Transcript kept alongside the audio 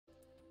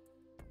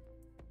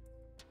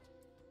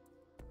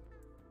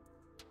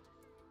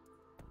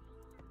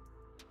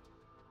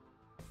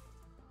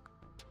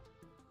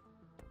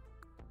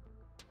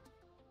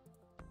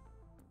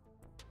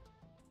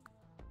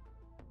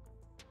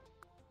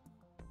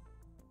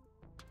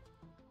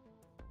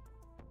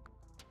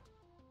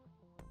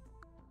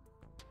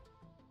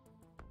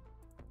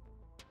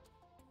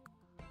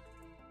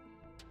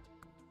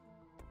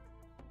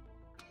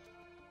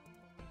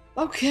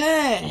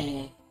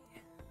Okay.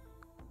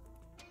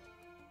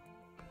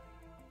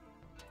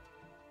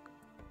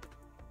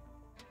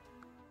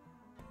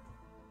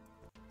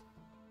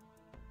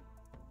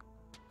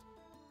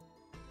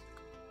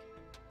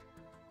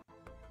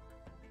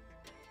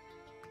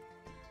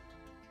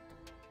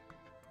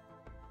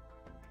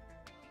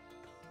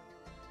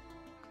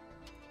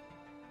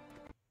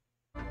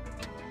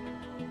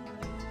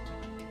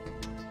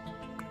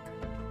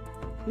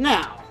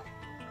 Now,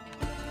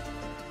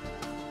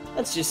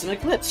 let's do some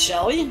Eclipse,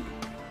 shall we?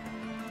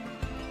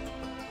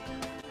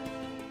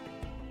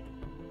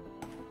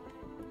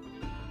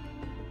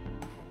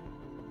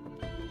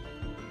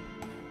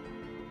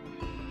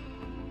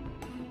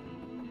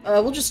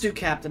 We'll just do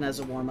Captain as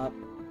a warm-up.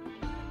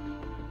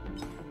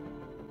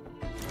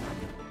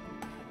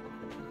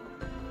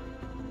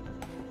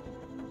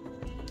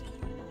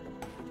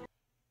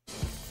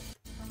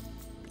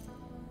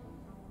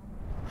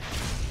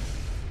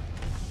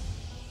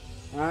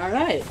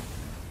 Alright.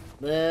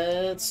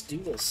 Let's do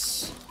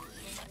this.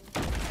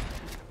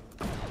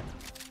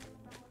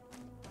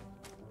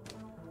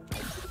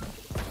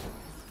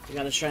 We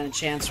got a Shrine of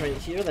Chance right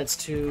here. That's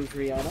 2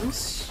 free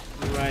items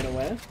right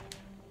away.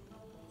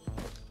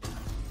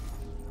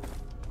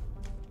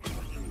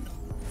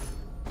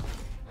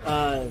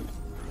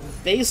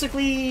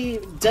 Basically,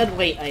 dead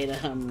weight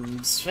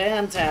items.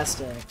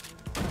 Fantastic.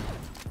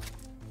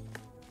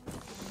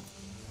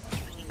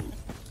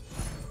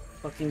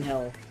 Fucking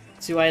hell.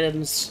 2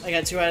 items. I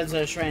got 2 items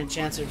that are Shrine of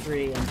Chance are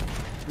free,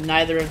 and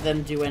neither of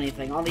them do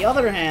anything. On the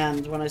other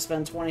hand, when I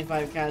spend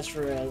 25 cash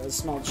for a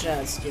small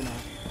chest, you know,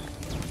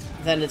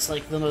 then it's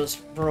like the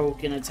most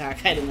broken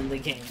attack item in the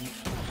game.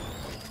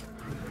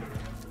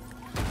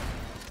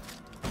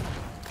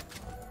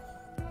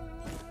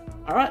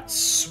 Alright,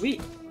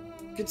 sweet.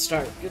 Good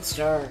start, good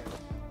start.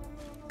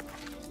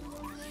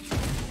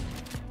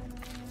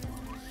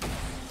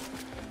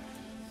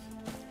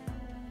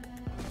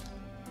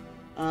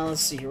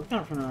 Let's see here. What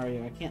kind of runner are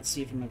you? I can't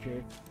see from up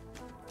here.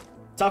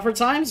 Tougher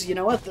times? You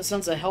know what? This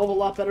sounds a hell of a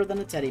lot better than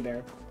a teddy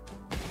bear.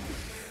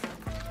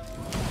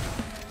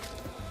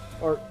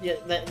 Or, yeah,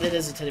 that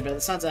is a teddy bear.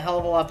 That sounds a hell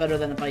of a lot better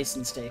than a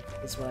bison steak.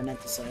 That's what I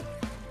meant to say.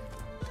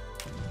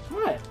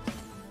 Alright.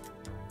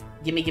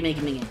 Gimme, gimme,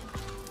 gimme, gimme.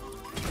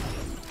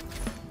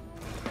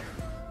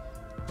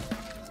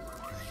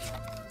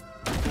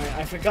 Alright,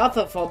 I forgot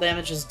that fall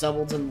damage is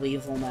doubled and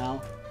lethal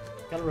now.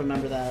 Gotta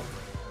remember that.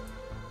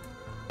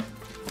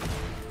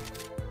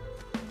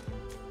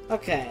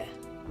 Okay,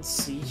 let's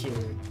see here.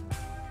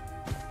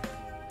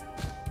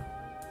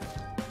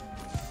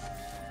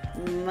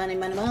 Money,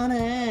 money,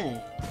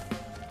 money!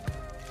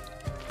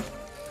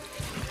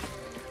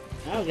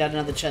 Oh, we got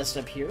another chest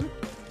up here.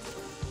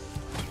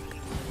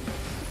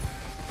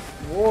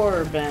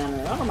 War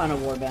banner. I don't mind a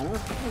war banner.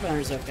 War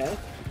banner's okay.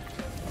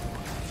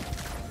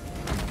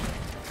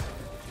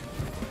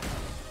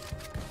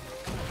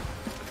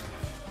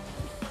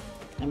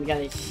 And we got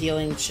a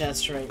healing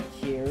chest right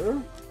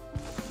here.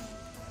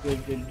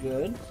 Good, good,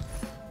 good.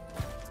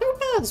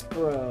 Topaz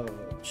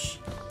brooch.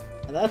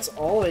 Now that's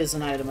always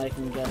an item I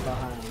can get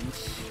behind.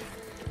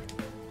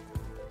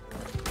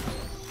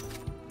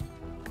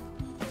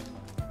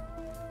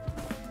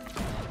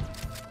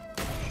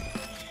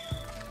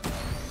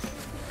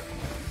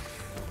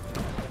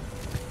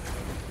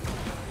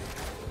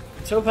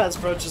 Topaz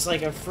brooch is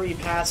like a free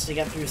pass to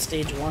get through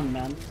stage 1,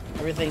 man.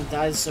 Everything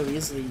dies so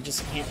easily, you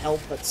just can't help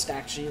but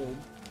stack shield.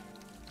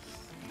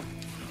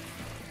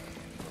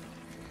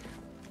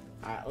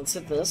 Alright, let's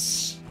hit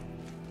this.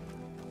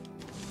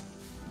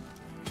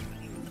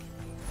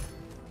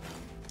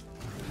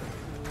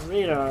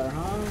 Radar,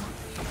 huh?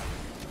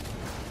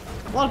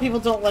 A lot of people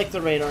don't like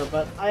the radar,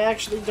 but I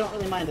actually don't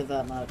really mind it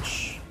that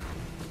much.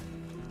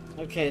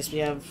 Okay, so we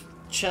have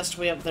chest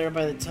way up there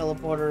by the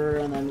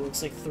teleporter, and then it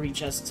looks like 3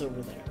 chests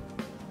over there.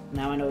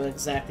 Now I know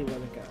exactly where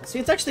to go. See,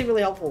 it's actually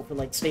really helpful for,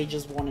 like,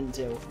 stages 1 and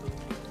 2.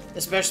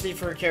 Especially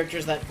for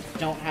characters that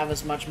don't have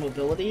as much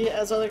mobility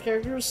as other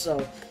characters,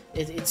 so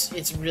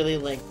it's really,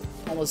 like,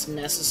 almost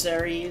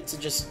necessary to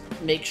just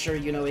make sure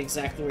you know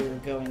exactly where you're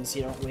going so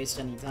you don't waste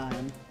any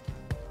time.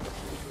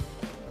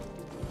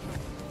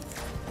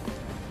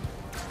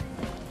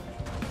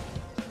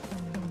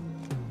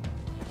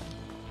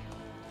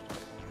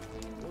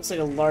 Looks like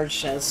a large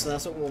chest, so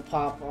that's what we'll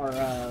pop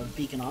our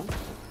beacon on.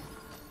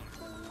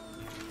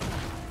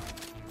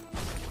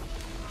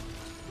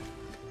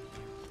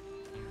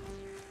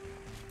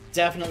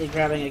 Definitely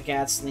grabbing a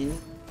Gatling.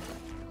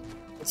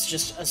 It's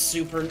just a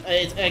super...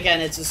 again,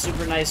 it's a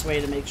super nice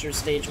way to make sure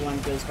stage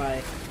 1 goes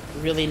by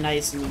really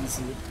nice and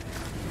easy.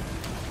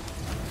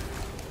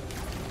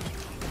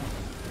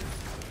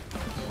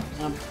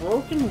 A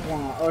broken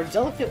watch, or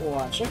delicate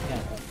watch, okay.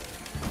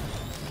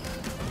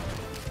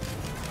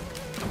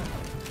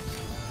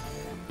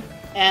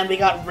 And we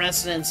got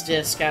Resonance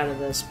Disc out of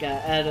this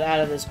guy, out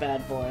of this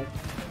bad boy.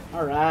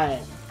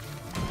 Alright.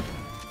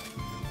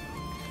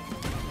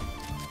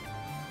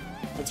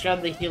 Let's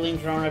grab the healing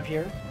drone up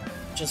here,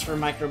 just for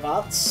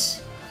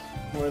microbots,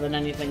 more than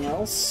anything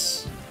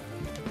else.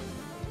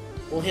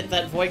 we'll hit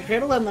that Void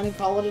Cradle and then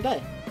call it a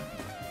day.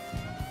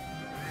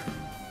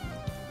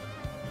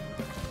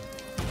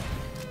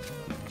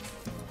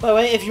 By the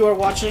way, if you are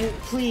watching,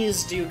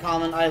 please do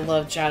comment. I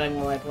love chatting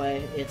while I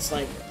play. It's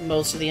like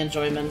most of the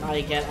enjoyment I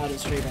get out of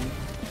streaming.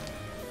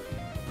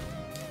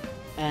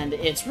 And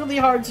it's really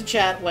hard to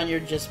chat when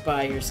you're just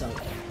by yourself.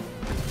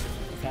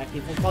 In fact,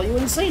 people call you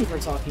insane for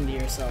talking to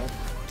yourself.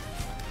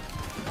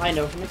 I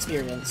know from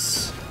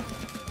experience.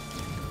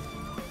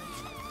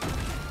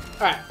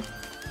 Alright.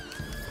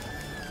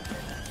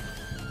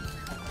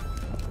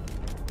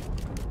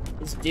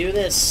 Let's do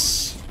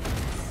this.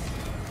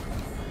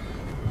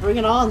 Bring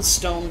it on,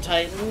 Stone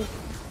Titan.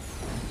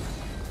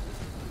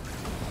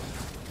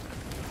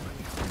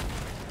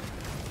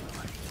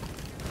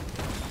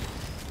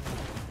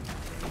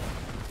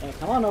 Yeah,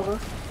 come on over.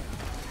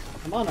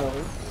 Come on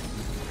over.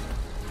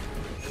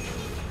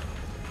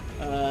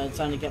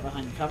 Time to get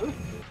behind cover.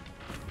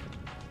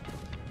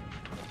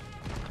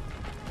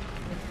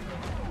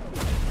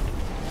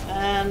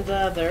 And,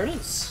 there it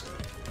is.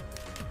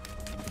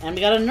 And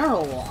we got a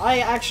Knurl. I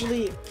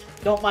actually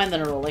don't mind the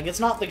Knurl. Like, it's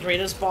not the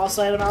greatest boss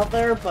item out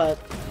there, but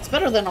it's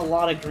better than a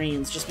lot of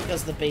greens, just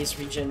because the base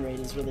regen rate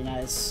is really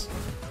nice.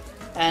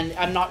 And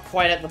I'm not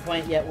quite at the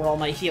point yet where all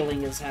my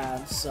healing is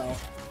halved, so...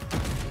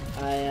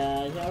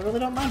 yeah, I really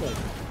don't mind it.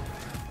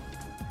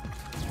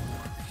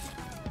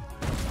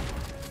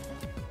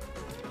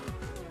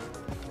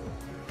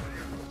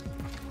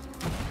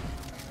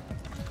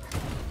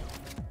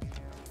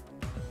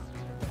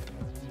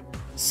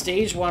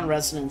 Stage 1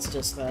 Resonance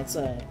Disc, that's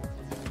a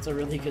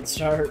really good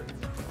start.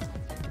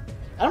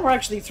 And we're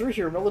actually through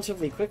here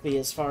relatively quickly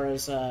as far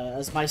as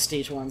my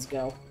stage 1s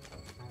go.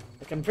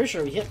 Like, I'm pretty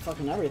sure we hit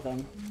fucking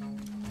everything.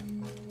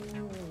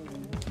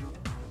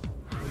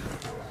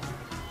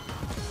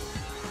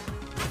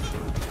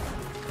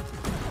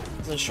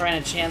 There's a Shrine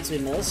of Chance we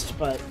missed,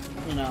 but,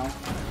 you know,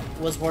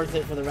 was worth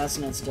it for the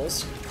Resonance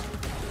Disc.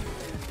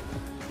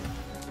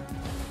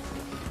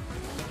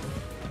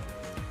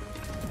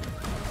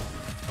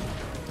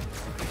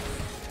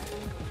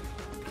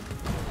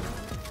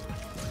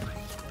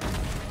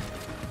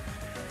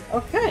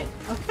 Okay,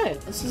 okay,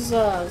 this is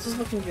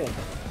looking good.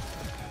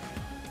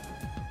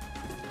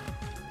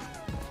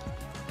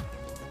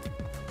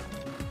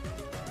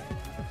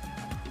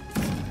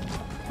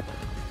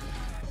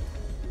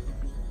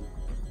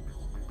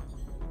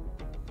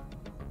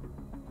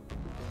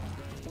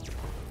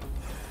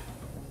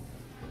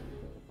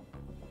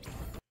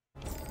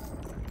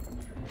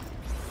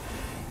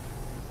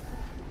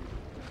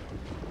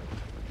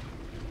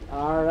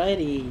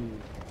 Alrighty,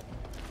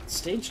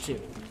 stage 2.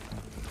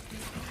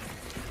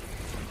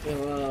 We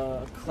have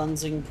a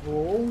cleansing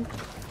pool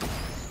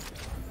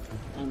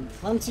and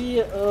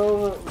plenty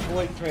of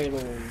void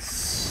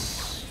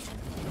cradles.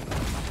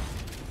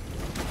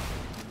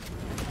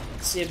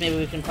 Let's see if maybe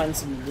we can find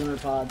some lunar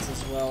pods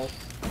as well.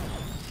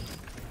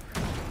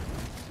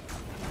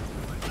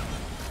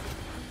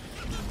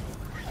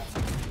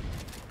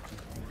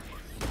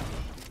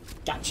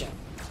 Gotcha.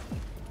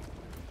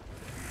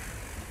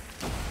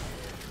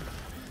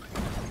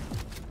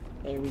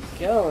 There we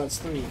go, that's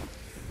 3.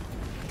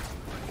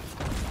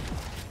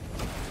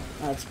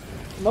 It's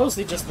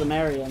mostly just the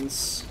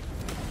Marians.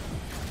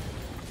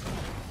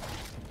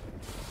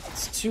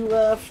 It's 2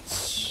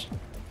 left.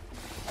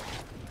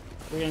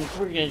 We're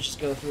gonna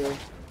just go through.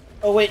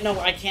 Oh wait, no,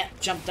 I can't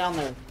jump down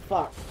there.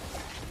 Fuck.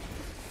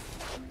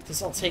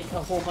 Because I'll take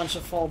a whole bunch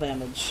of fall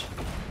damage.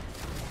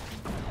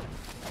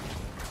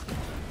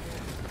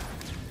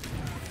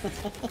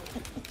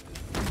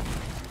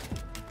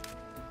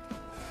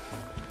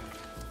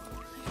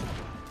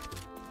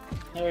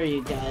 There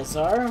you guys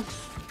are.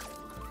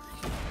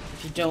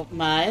 If you don't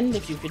mind,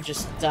 if you could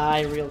just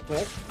die real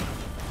quick.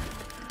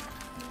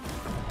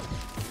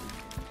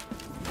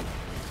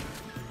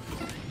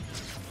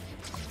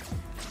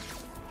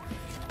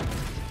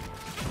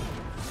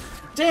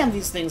 Damn,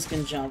 these things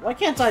can jump. Why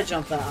can't I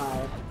jump that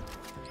high?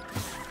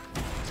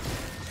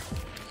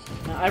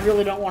 Now, I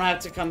really don't want to have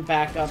to come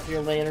back up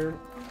here later.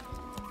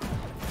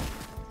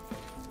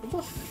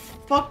 Where the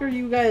fuck are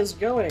you guys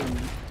going?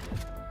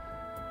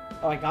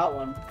 Oh, I got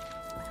one.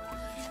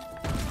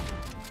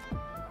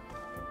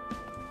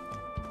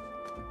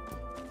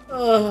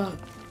 Ugh.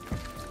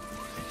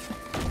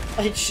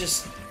 I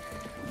just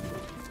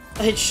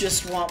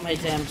want my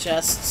damn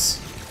chests.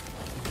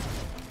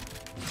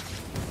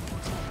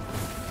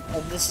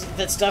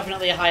 That's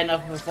definitely high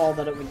enough of a fall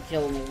that it would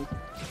kill me.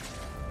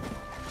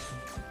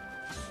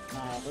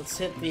 Alright, let's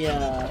hit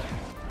the,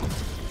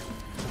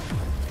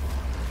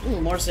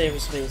 Ooh, more saver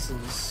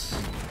spaces.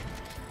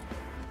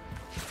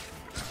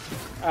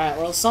 Alright,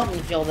 well,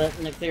 something killed it,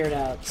 and it cleared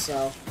out,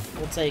 so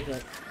we'll take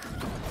it.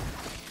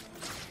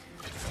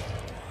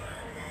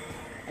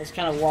 I just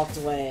kind of walked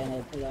away,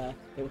 and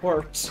it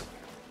worked.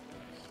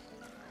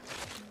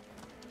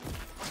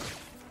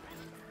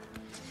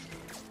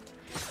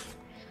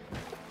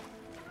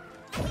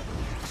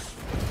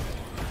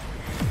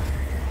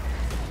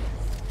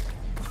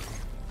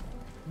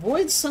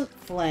 Void Sunk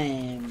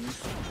Flame.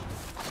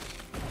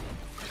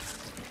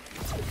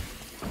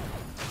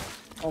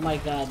 Oh my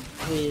god,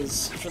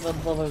 please. For the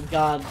love of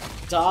God,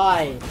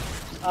 die!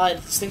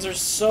 These things are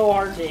so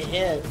hard to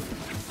hit.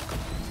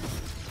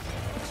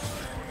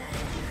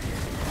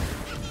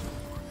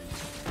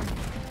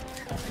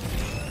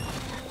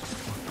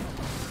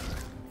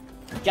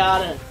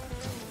 Got it.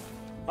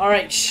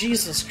 Alright,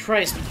 Jesus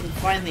Christ, we can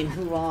finally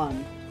move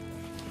on.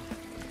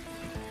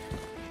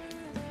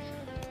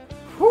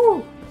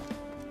 Whew!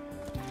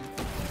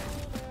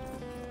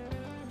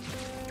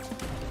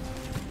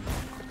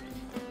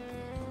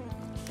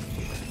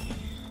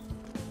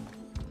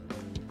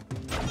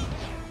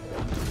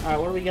 Alright,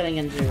 what are we getting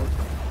into?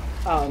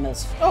 Oh, I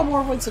missed. Oh,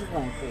 more Woods and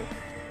Flame. Cool.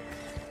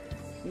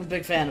 I'm a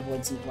big fan of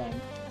Woods and Flame.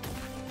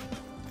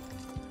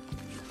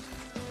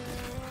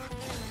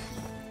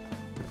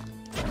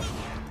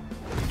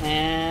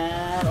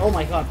 And... oh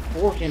my god,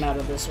 4 came out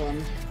of this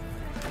one.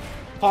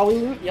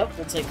 Polyloot? Yep,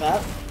 we'll take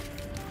that.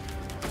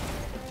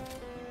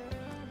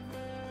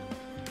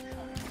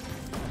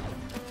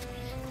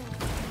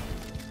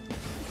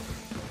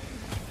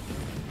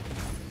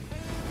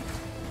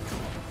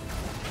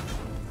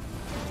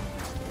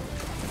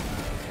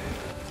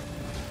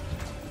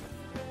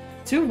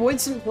 Two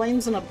Voidsent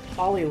Flames and a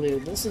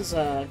Polyloot. This is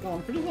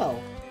going pretty well.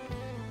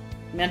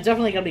 I mean, I'm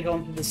definitely going to be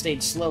going through the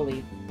stage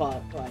slowly,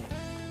 but like,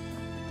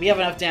 we have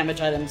enough damage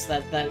items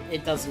that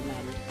it doesn't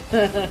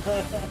matter.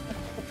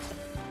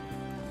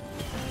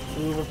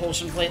 Ooh,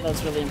 Repulsion Plate,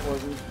 that's really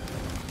important.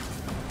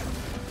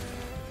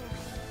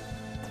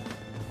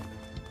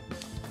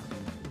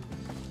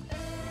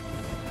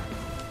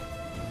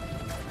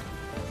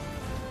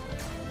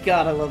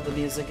 God, I love the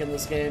music in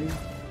this game.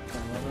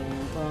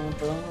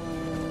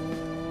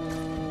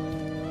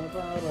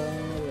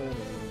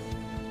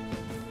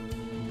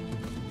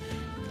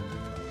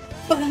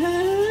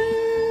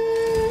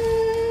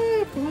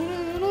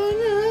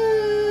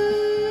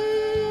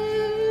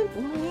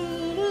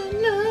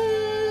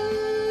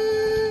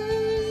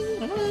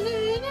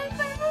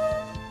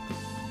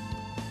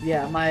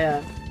 Yeah,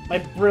 my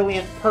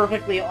brilliant,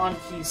 perfectly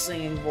on-key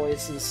singing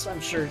voice is, I'm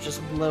sure,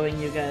 just blowing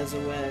you guys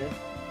away.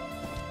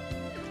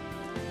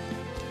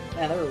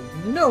 Yeah, there were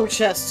no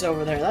chests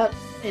over there. That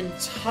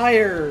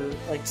entire,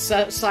 like,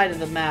 side of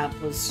the map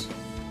was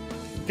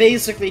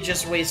basically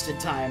just wasted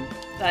time.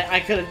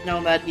 I could have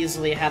known that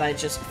easily had I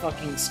just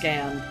fucking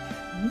scanned.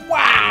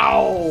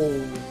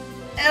 Wow!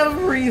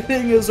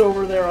 Everything is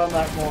over there on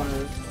that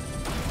corner.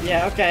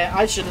 Yeah, okay,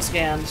 I should have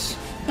scanned.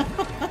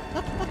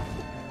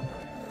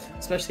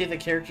 Especially the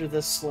character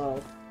this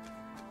slow.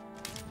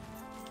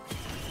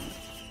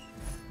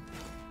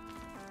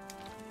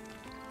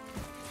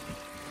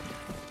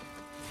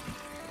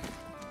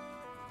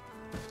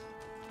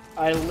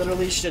 I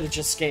literally should have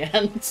just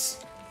scanned.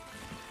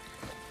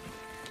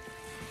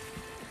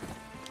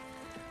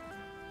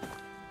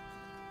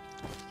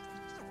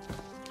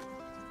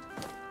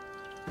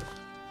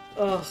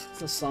 Ugh,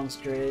 this song's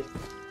great.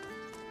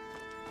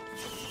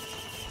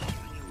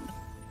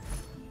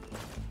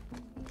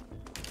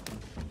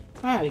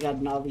 Alright, we got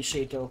an oddly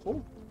shaped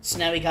opal. So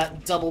now we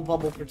got double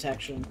bubble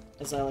protection,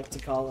 as I like to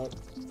call it.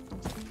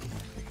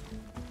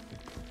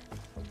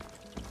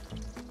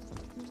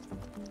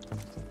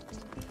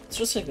 Let's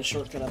just take the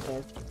shortcut up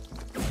there.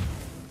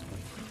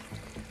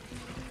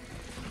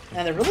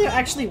 And there really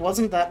actually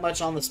wasn't that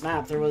much on this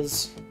map. There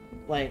was,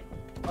 like,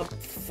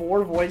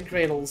 4 Void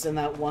Cradles in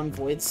that one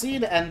Void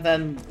Seed, and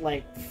then,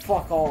 like,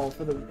 fuck all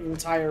for the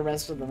entire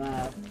rest of the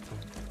map.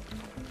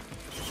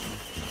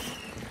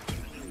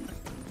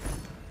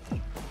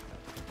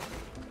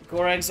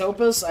 Goreg's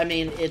Opus, I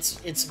mean,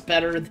 it's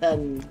better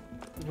than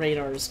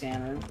Radar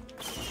Scanner.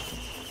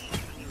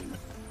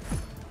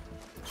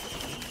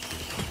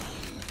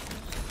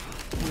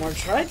 More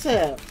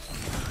Tritip!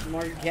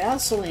 More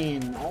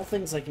gasoline! All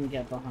things I can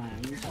get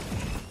behind.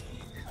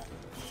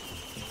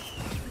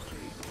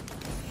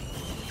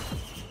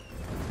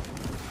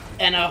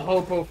 And a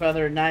Hopo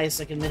Feather,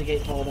 nice, I can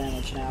mitigate fall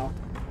damage now.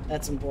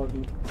 That's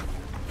important.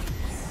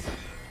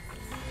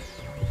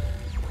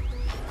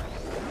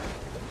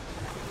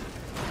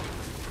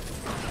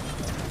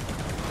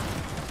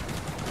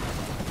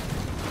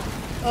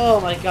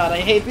 Oh my god, I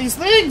hate these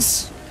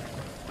things!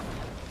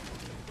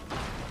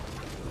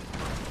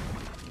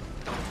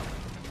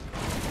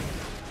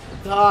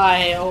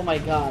 Die, oh my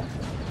god.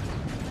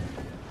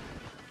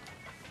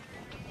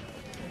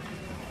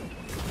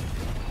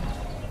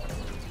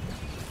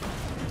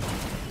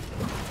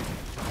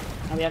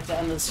 And we have to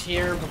end this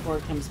here before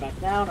it comes back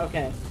down.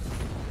 Okay.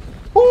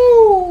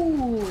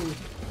 Woo!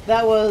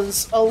 That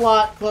was a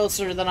lot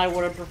closer than I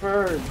would have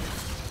preferred.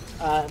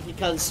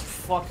 Because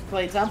fuck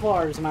Clay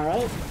Templars, am I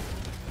right?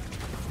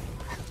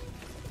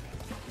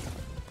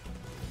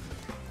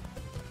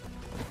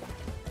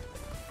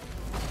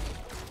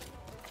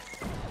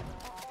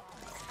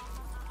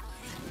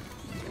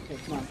 Okay,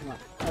 come on, come on.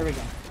 There we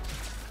go.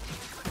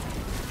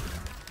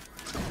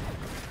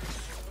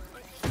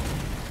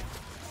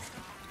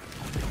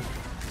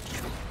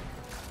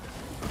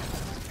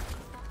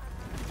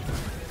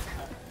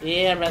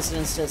 Yeah,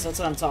 Residence Disc, that's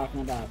what I'm talking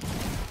about.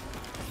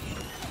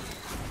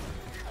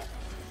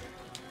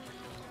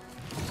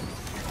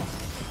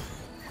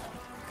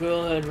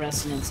 Good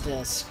resonance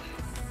disc.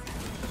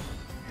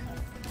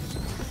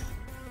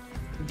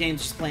 The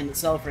game's just playing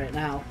itself right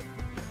now.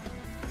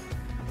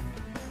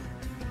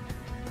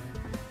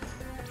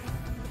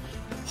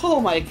 Oh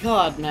my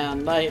god,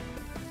 man,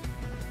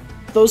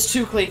 those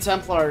two Clay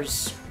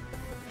Templars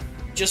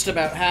just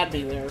about had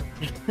me there.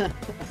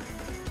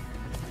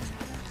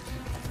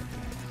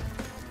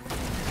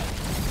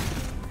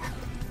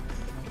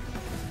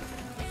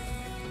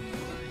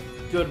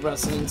 Good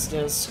resonance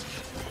disc.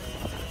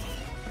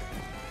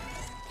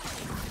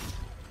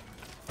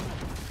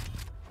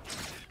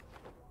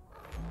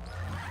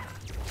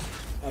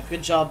 Oh,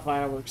 good job,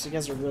 Fireworks. You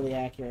guys are really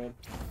accurate.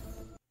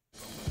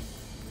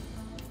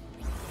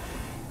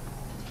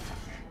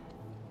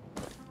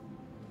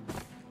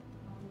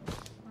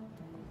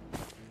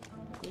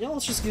 Yeah,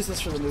 let's just use this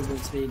for the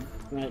movement speed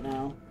right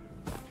now.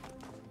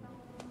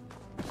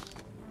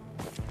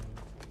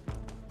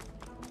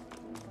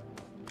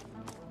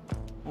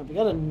 Oh, we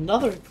got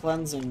another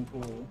cleansing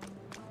pool.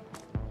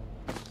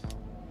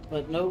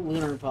 But no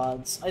lunar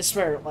pods. I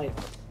swear, like...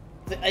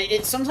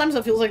 sometimes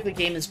it feels like the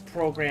game is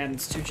programmed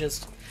to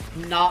just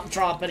not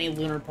drop any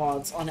lunar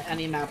pods on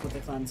any map with a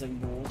cleansing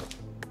pool.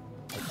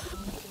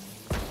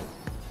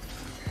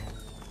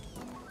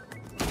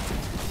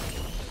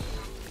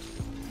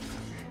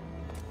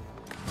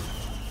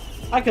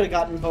 I could have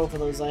gotten both of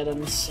those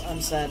items.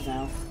 I'm sad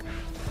now.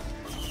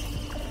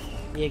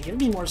 Yeah, give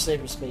me more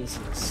safer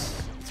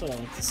spaces. That's what I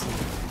like to see.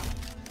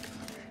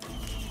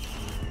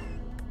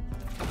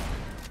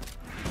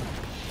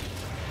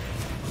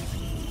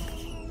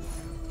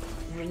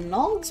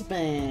 Renault's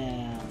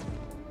Band.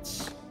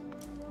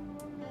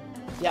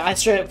 Yeah, I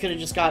straight up could have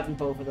just gotten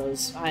both of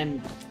those.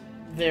 I'm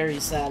very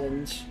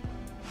saddened.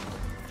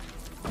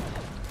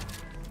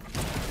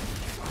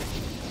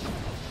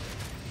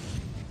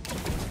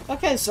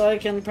 Okay, so I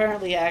can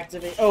apparently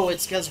activate... Oh,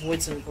 it's because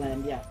Voids and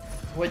Flame, yeah.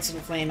 Voids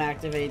and Flame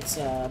activates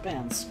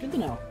bands. Good to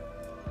know.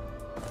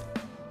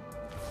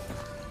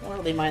 I don't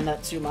really mind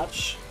that too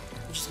much.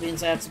 It just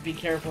means I have to be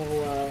careful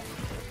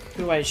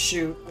who I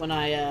shoot when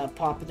I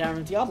pop down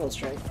a Diablo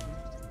Strike.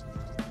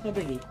 No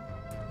biggie.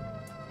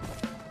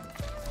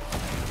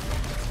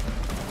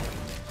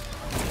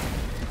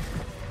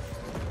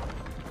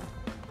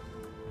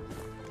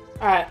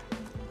 Alright.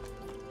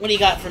 What do you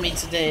got for me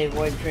today,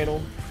 Void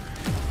Cradle?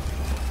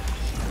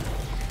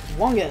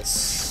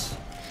 Wongus.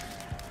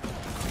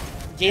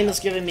 The game has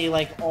given me,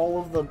 like, all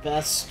of the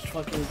best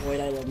fucking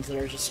Void items that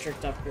are just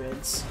strict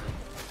upgrades.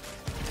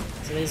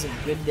 Today's a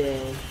good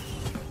day.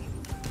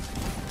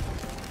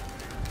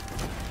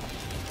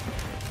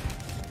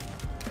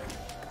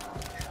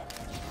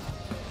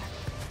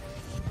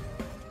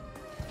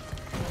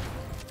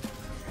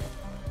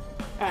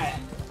 Alright.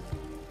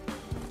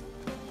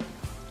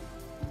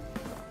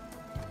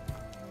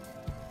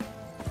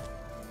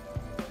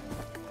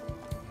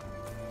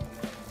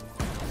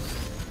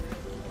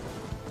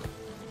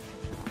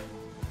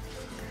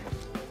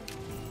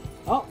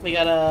 Oh, we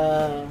got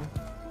a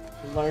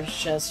large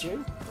chest here.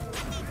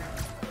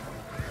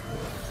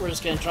 We're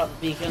just gonna drop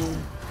the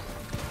beacon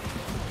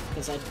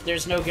because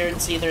there's no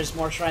guarantee there's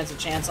more Shrines of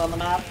Chance on the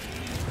map.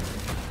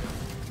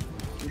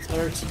 It's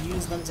better to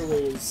use than to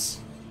lose.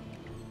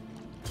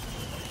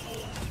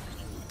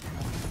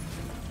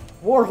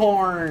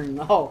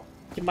 Warhorn! Oh,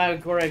 combined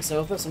with Gore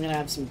Exothus, I'm gonna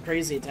have some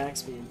crazy attack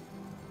speed.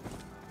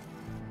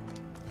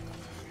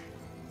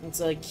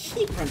 It's a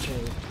key cruncher.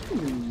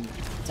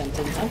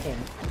 Tempting, tempting.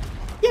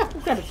 Yeah,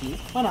 we'll grab a key.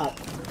 Why not?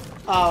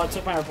 Oh, it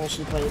took my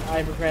repulsion plate. I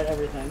regret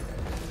everything.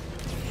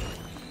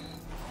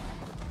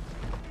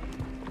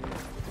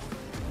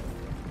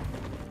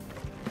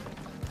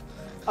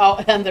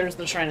 Oh, and there's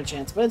the Shrine of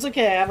Chance. But it's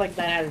okay, I have like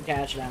 900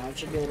 cash now. I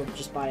should be able to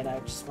just buy it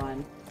out just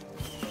fine.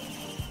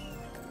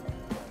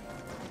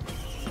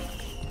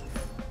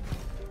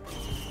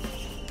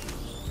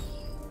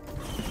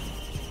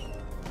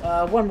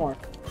 One more.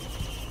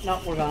 No,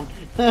 we're gone.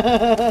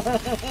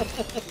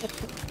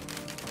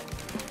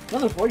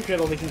 Another Void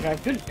Cradle we can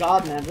crack. Good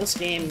god, man. This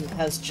game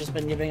has just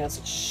been giving us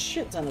a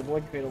shit ton of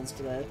Void Cradles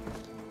today.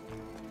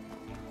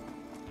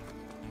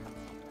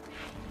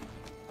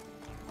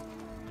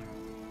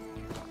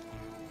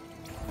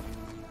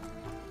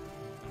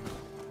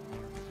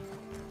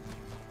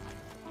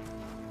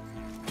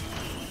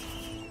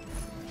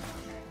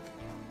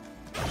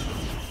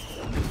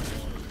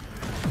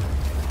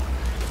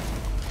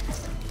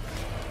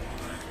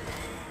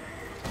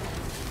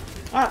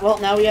 Alright, well,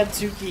 now we have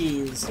 2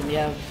 keys, and we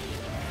have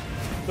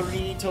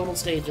 3 total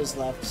stages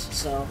left,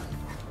 so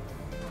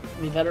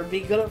we better be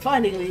good at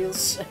finding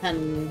these,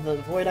 and the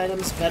Void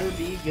items better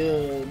be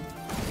good.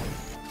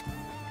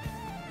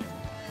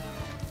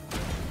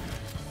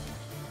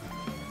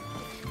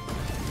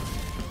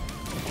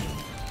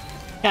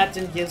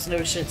 Captain gives no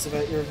shits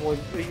about your Void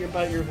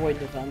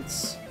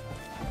defense.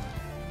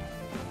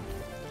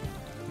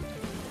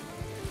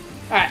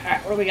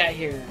 Alright, what do we got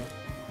here?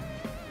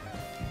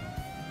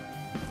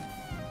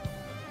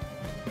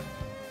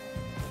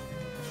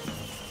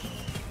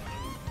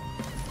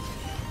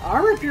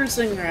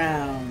 Armor-piercing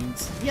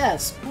rounds!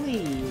 Yes,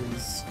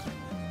 please!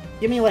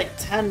 Give me like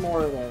 10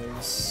 more of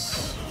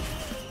those.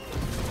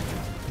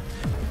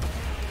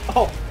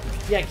 Oh,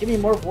 yeah, give me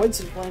more Voids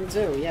and Flame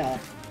too, yeah.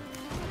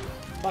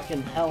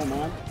 Fucking hell,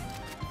 man.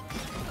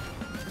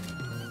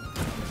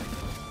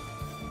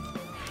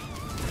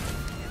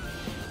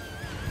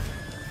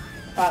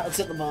 Alright, let's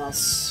hit the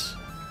boss.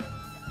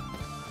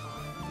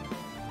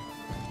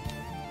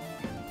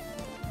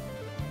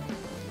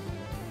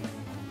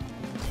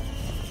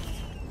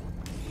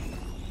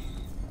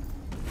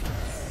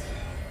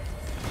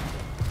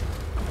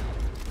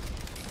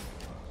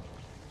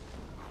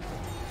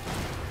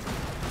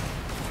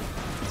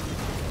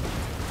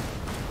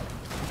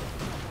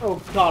 Oh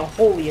god,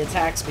 holy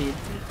attack speed.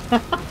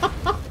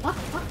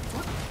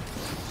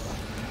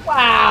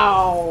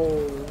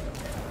 Wow!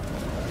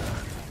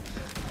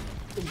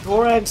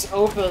 Gorax's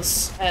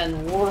Opus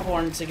and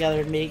Warhorn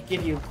together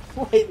give you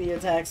quite the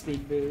attack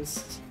speed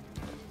boost.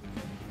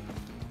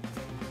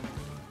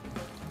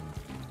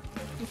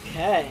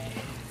 Okay.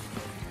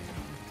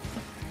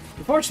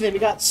 Unfortunately, we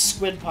got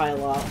Squid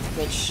Pile up,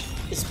 which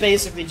is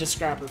basically just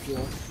scrapper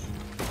fuel.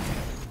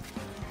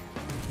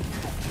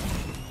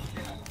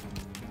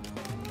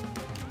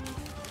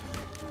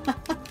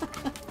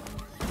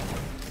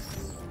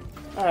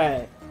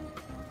 Alright.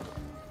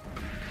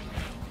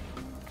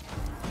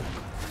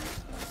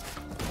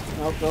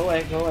 No, go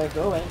away, go away,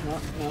 go away. No,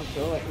 no,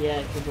 go away.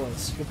 Yeah, good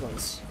boys, good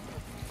boys.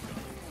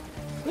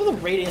 Look at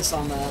the radius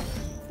on that.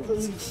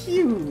 This is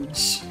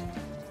huge.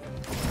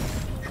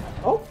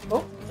 Oh,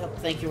 oh, yep,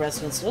 thank you,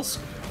 Resonance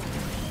Disc.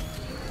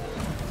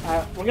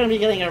 Alright, we're gonna be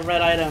getting a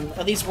red item,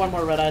 at least one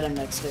more red item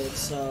next stage,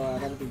 so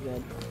that'll be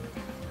good.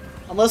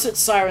 Unless it's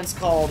Siren's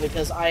Call,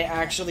 because I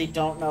actually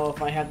don't know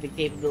if I have the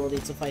capability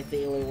to fight the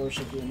Alien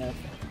Worship unit.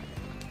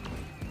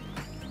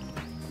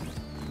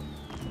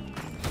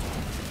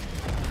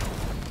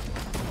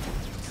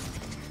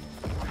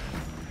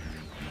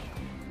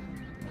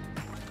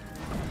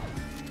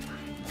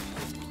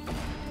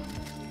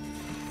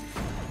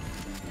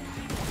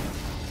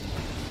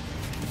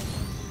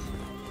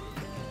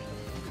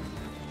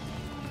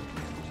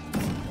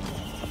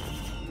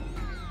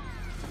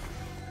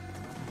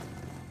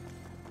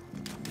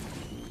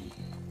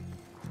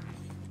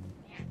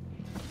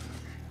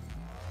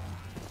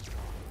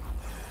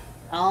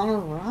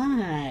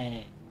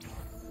 Alright.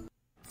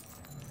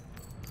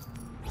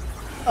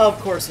 Of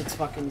course it's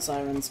fucking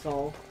Siren's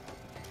Call.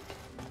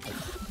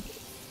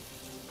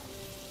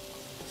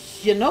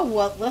 You know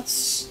what?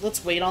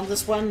 Let's wait on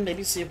this one.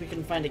 Maybe see if we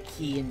can find a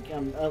key and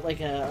come, like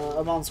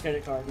a mom's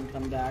credit card and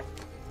come back.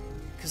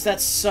 Because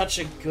that's such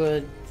a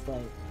good, like,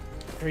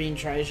 green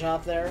try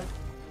shop there.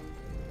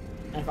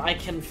 And if I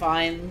can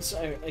find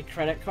a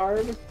credit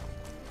card,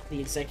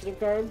 the executive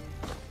card,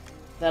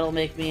 that'll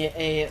make me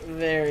a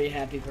very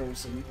happy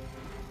person.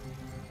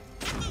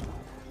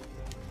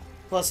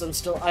 Plus,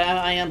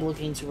 I am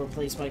looking to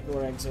replace my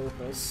Gorax's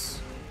Opus.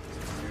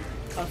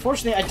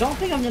 Unfortunately, I don't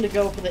think I'm going to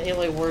go for the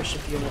Alien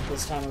Worship unit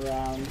this time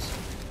around.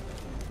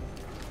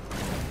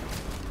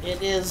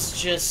 It is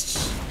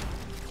just,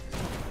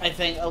 I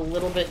think, a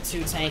little bit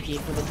too tanky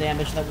for the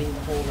damage that we can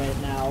pull right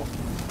now.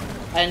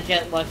 I didn't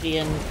get lucky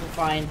and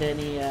find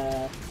any,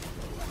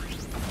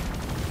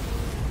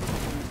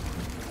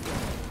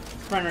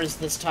 printers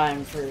this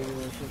time for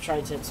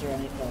tri-tips or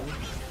anything.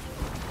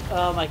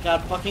 Oh my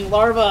god, fucking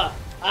larva!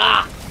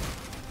 Ah!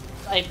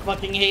 I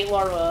fucking hate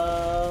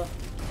larva!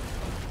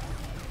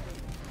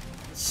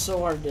 It's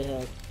so hard to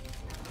hit.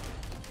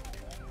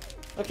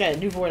 Okay,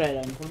 new void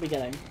item. What are we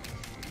getting?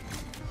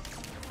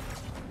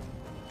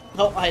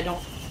 Oh, I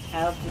don't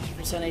have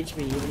 50% HP,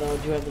 even though I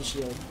do have the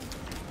shield.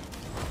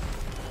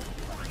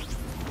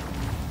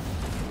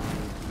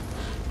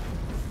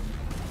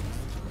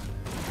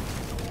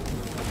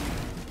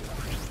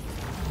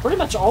 Pretty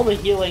much all the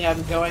healing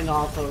I'm going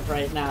off of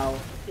right now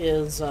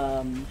is,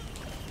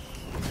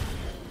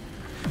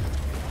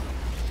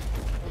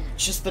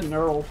 just the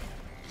neural.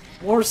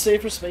 More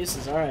safer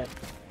spaces, alright.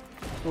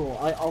 Cool,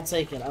 I'll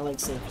take it. I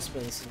like safer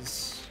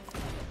spaces.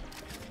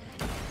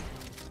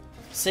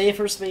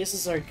 Safer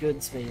spaces are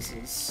good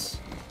spaces.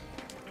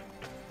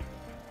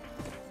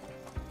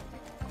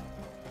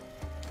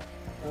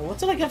 What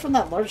did I get from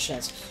that large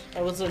chest?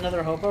 Oh, was it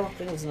another hobo? I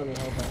think it was another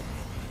hobo.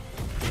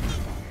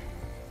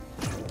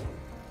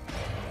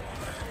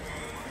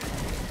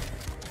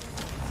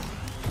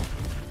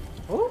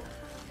 Oh!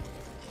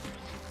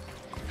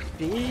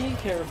 Be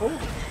careful.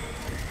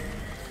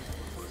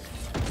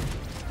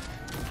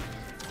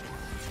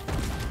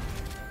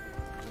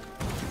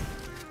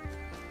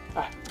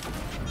 Alright.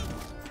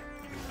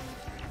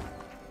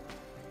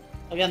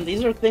 Again,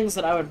 these are things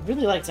that I would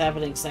really like to have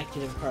an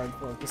executive card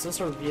for, because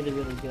those are really,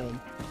 really good.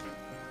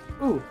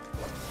 Ooh.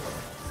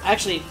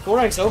 Actually,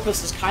 Gorax's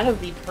Opus is kind of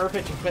the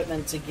perfect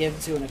equipment to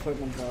give to an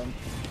equipment drone,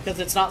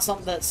 because it's not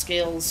something that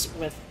scales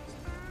with,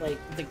 like,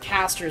 the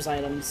caster's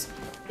items.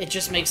 It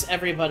just makes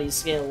everybody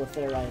scale with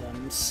their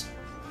items.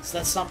 So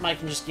that's something I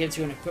can just give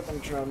to an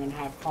equipment drone and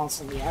have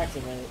constantly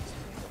activate.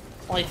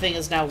 Only thing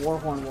is now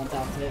Warhorn won't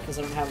activate because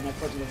I don't have an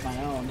equipment of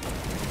my own.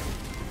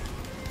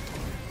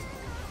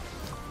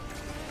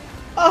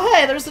 Oh,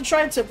 hey, there's the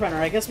tri-tip printer.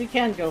 I guess we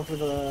can go for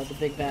the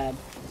big bad.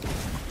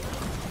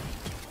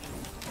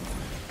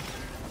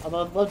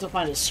 Although I'd love to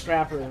find a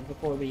scrapper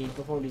before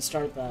we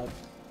start that.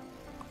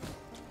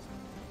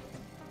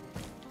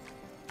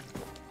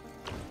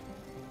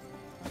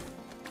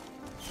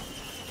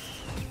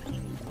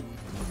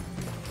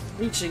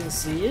 Leeching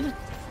seed.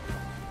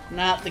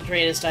 Not the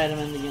greatest item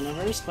in the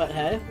universe, but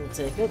hey, we'll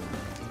take it.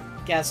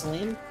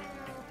 Gasoline.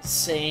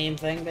 Same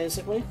thing,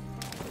 basically.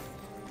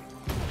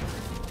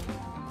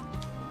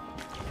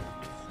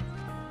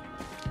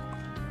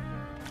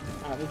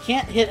 We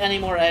can't hit any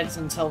more eggs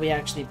until we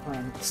actually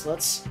print. So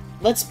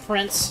let's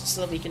print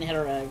so that we can hit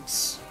our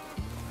eggs.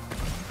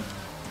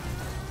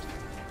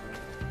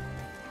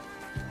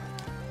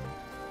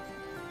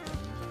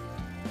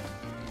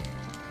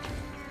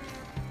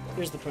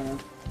 Here's the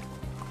printer.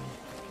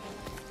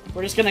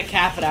 We're just gonna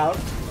cap it out.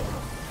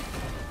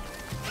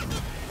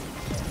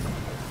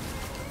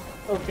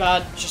 Oh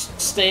god,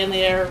 just stay in the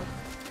air.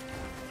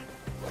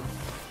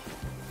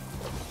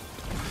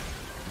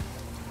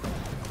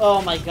 Oh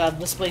my god,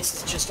 this place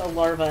is just a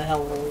larva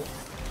hellhole.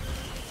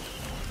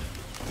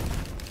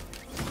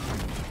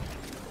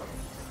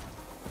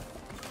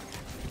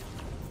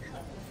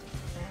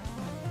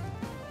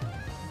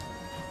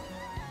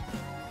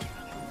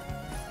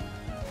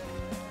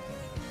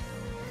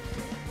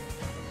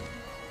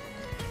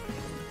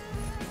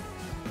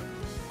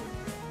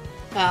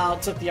 Oh,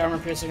 it took the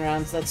armor-piercing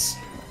rounds. That's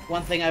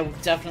one thing I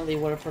definitely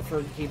would have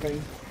preferred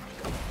keeping.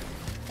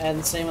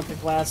 And same with the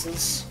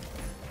glasses.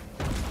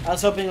 I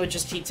was hoping it would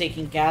just keep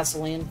taking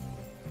gasoline.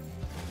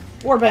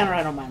 War Banner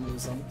I don't mind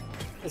losing.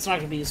 It's not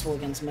going to be useful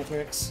against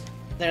Mithrix.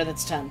 There,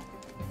 that's 10.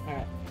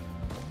 Alright.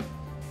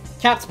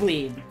 Capped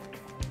Bleed.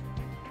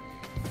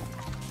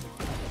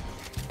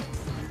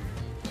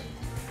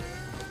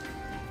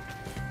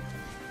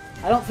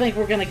 I don't think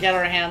we're going to get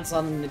our hands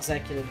on an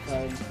executive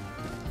code.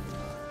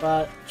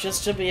 But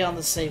just to be on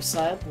the safe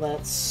side,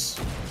 let's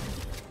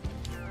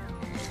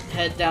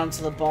head down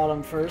to the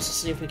bottom first to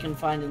see if we can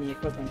find any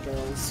equipment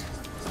barrels.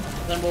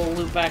 Then we'll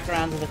loop back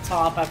around to the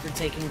top after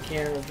taking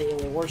care of the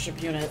Alien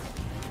Worship unit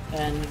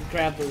and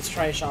grab those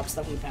tri-shops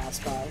that we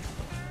passed by.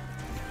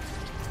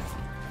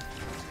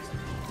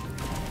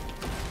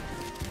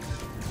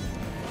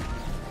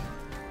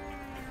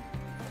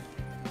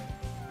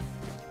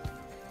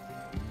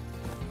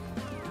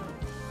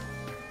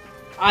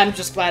 I'm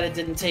just glad it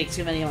didn't take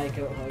too many of my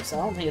coat hooks. I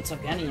don't think it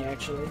took any,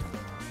 actually.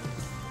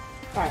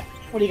 Alright,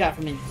 what do you got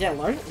for me? Yeah,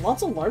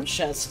 lots of large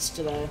chests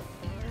today.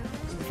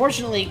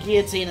 Unfortunately,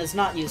 Guillotine is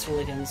not useful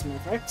against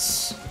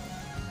Mithrix.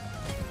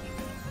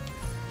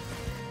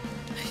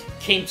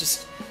 Game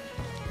just...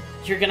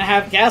 You're gonna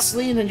have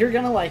gasoline and you're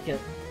gonna like it.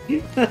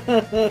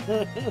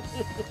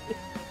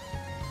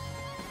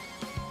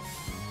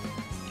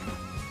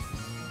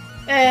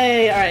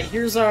 Hey, alright,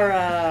 here's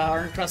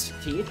our encrusted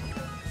teeth.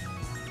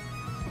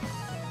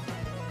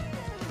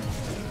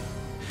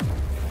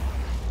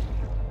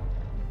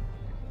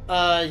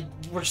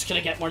 We're just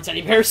gonna get more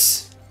teddy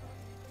bears.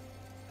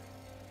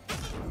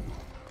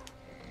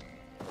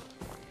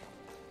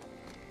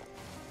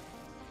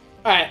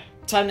 Alright,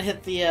 time to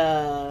hit the,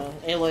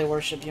 Aloy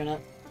Worship unit.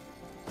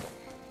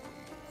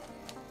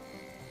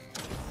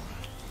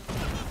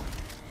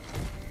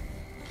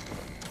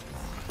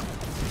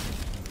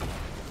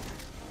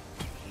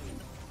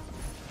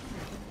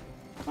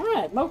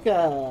 Alright,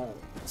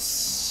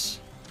 mochas.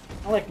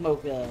 I like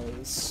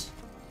mochas.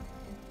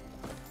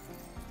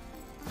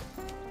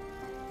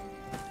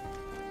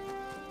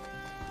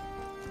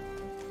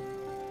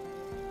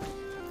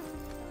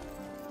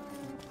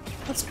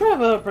 Let's grab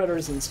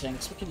Predator's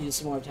Instincts. We could use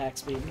some more attack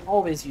speed.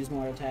 Always use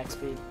more attack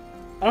speed.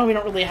 I know we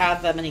don't really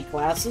have that many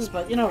classes,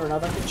 but you never know,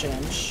 that could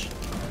change.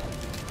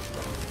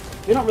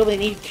 We don't really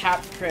need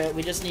capped crit,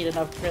 we just need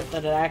enough crit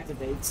that it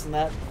activates, and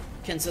that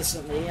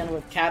consistently, and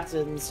with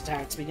Captain's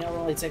attack speed, you know, it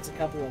only takes a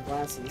couple of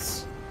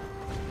classes.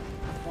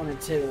 1 or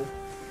 2.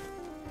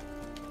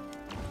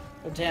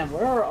 Oh damn,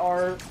 where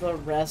are the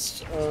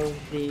rest of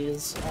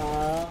these,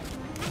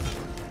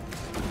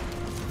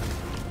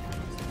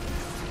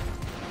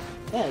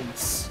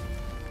 eggs?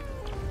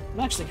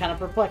 I'm actually kind of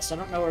perplexed. I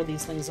don't know where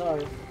these things are.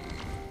 I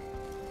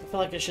feel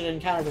like I should have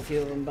encountered a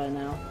few of them by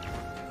now.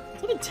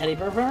 Is that a teddy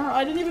bear burner?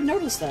 I didn't even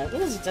notice that.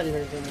 It is a teddy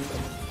bear burner.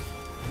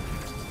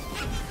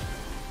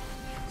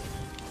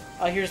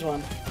 Oh, here's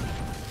one.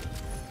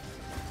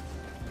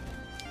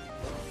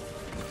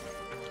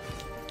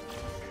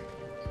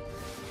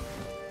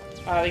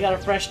 Alright, we got a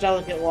fresh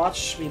delicate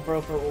watch. We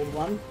broke our old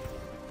one.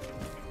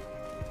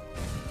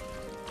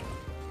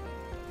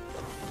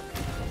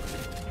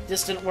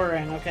 Distant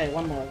whirring. Okay,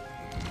 one more.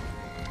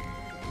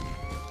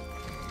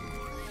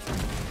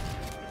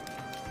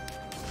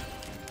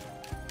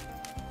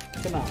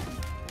 Come on.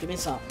 Give me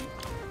something.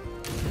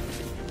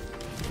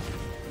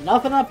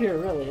 Nothing up here,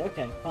 really.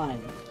 Okay,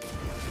 fine.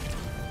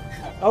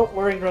 Oh,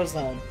 whirring grows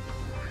loud.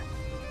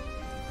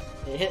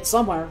 It hit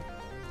somewhere.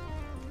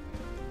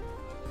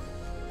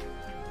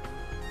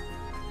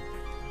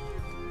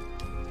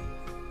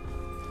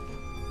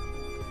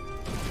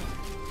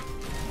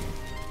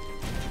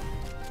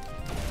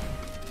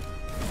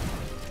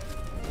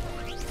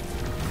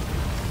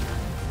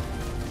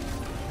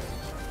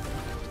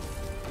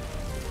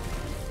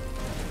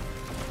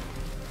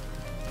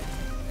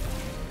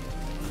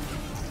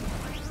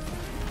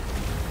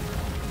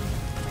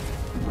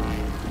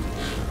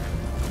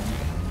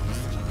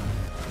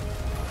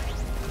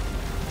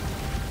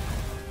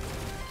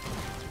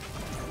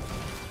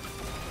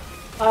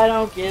 I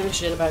don't give a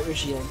shit about your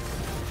shield.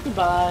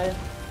 Goodbye.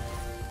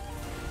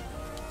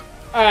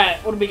 Alright,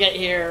 what do we get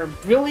here?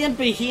 Brilliant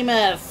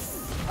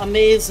Behemoth!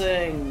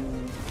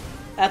 Amazing!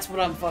 That's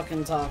what I'm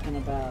fucking talking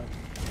about.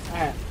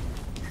 Alright.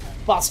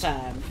 Boss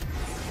time.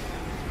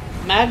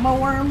 Magma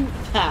Worm?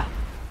 Ha!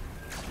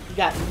 You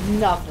got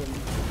nothing.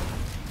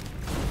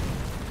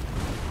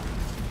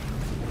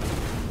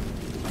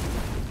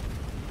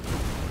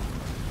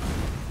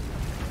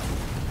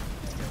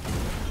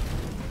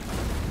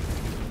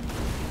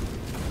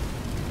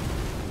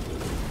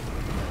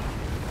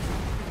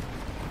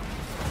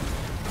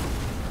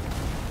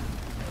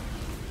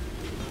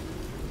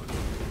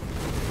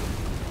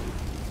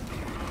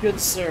 Good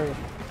sir,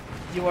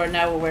 you are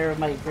now aware of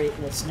my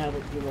greatness now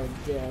that you are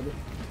dead.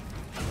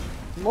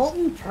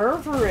 Molten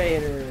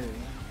Perforator!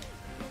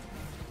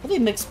 Pretty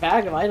mixed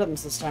bag of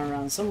items this time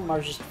around. Some of them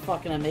are just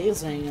fucking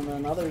amazing, and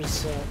then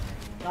others,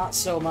 not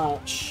so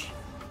much.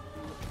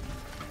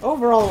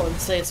 Overall, I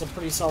would say it's a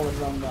pretty solid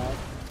run, though.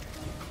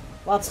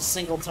 Lots of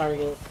single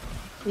target.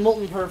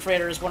 Molten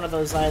Perforator is one of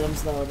those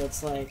items, though,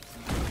 that's like...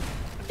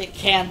 It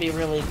can be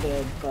really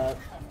good, but...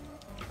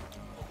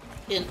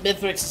 In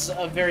Mithrix is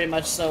very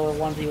much so a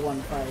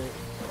 1v1 fight.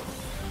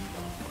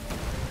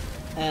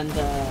 And,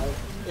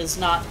 is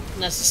not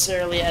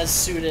necessarily as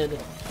suited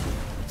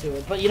to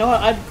it. But you know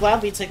what? I'd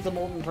gladly take the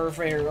Molten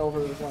Perforator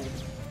over, like,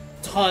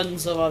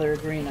 tons of other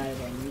green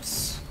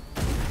items.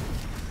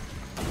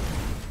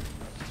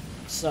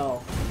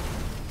 So,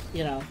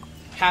 you know,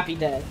 happy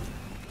day.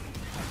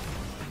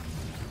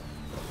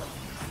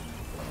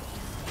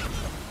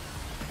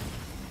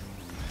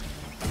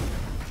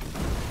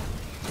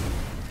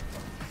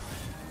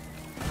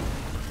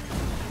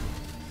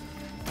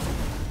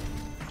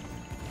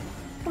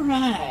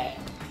 Alright.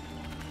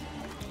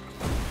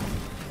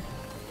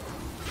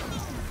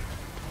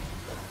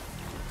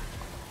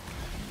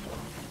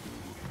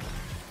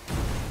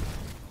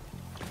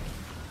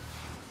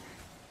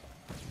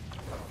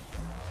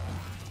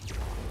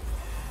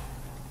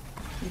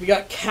 We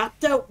got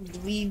capped out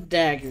bleed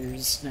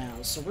daggers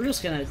now, so we're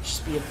just gonna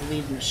be a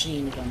bleed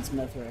machine against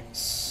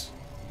Mithrix.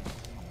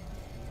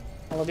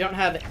 Although we don't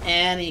have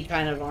any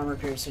kind of armor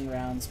piercing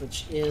rounds,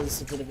 which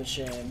is a bit of a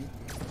shame.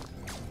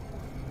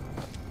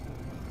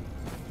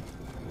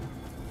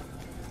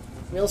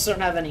 We also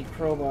don't have any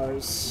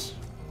crowbars.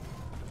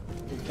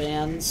 The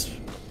bands.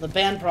 The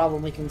band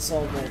problem we can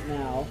solve right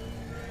now.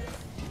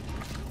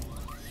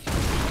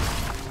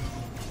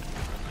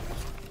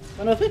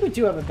 Oh no, I think we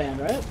do have a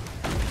band, right?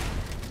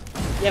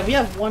 Yeah, we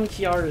have one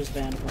Kiara's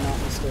band, if I'm not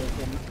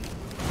mistaken.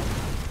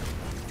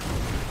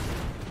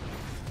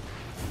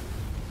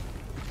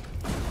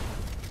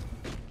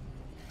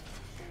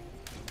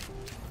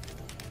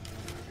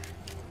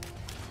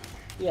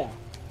 Yeah.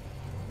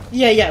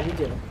 Yeah, we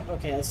do.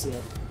 Okay, I see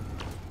it.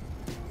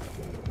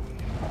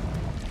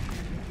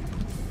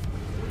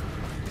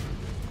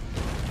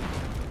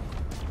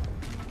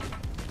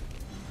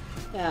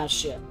 Ah,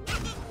 shit.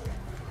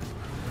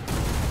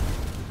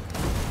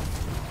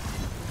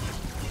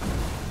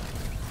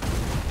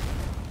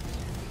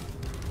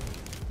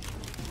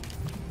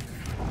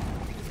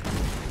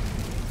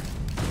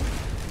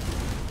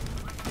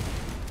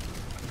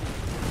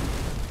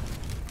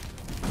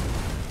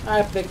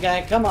 Alright, big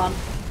guy, come on.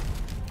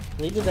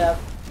 Bleed to death.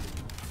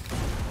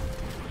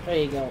 There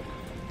you go.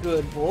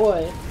 Good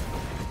boy.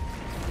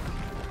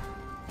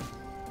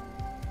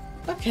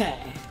 Okay.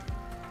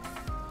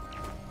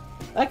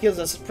 That gives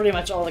us pretty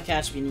much all the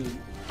cash we need.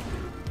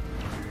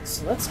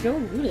 So let's go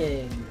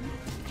looting.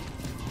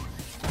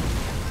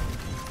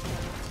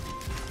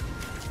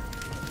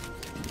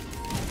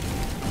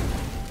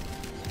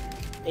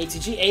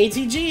 ATG,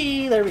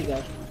 ATG! There we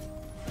go.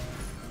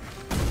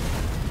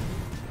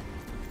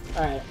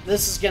 Alright,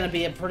 this is gonna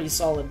be a pretty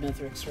solid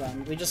Mithrix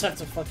run. We just have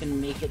to fucking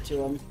make it to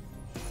them.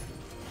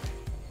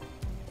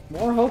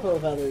 More Hopo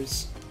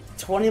Feathers.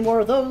 20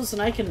 more of those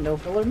and I can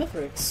no-pillar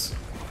Mithrix.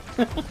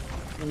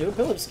 A new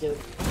pillar skip.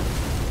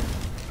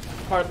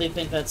 Hardly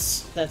think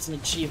that's an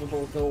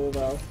achievable goal,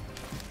 though.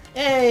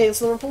 Hey, it's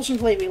the repulsion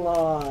plate we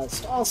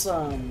lost!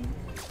 Awesome!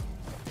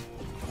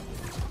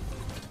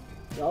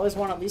 You always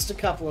want at least a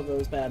couple of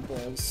those bad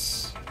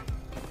boys.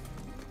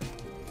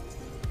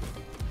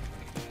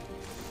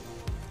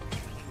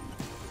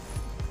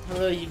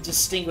 Hello, you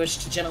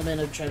distinguished gentlemen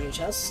of treasure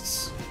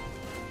chests.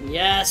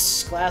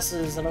 Yes!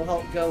 Glasses! That'll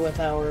help go with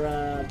our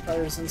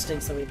Predator's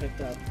Instincts that we picked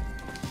up.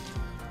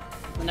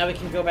 And now we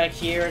can go back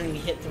here and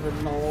hit the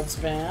Reynolds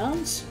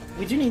band.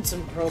 We do need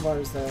some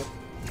crowbars, though.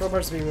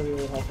 Crowbars would be really,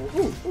 really helpful.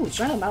 Ooh,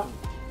 China Mountain.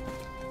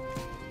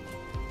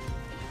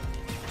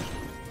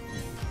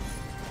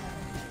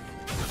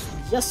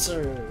 Yes,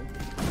 sir.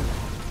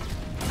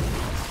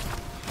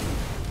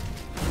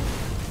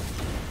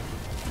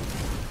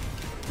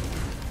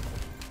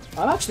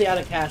 I'm actually out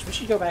of cash. We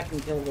should go back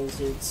and kill those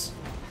dudes.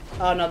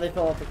 Oh, no, they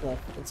fell off the cliff.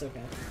 It's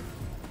okay.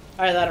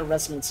 Either that or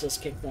Resonance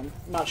just kicked them.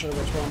 I'm not sure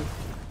which one.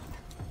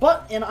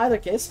 But, in either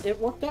case, it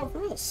worked out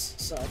for us.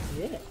 So,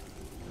 yeah.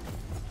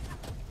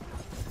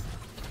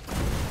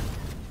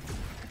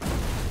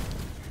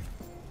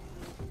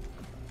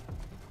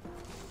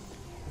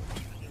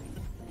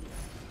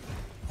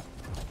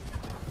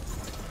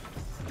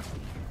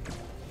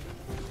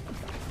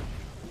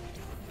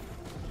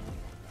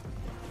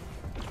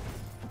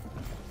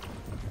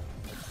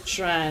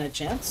 Shrine of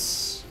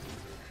Chance.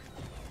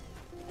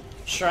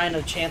 Shrine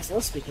of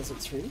Chanceless because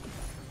it's free.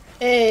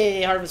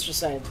 Hey, Harvester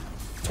Side.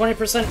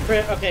 20%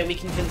 crit. Okay, we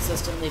can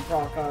consistently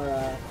proc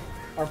our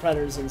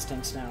Predator's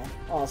Instincts now.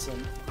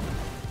 Awesome.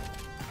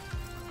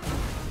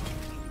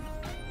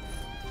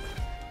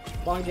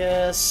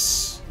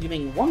 Fungus. You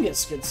mean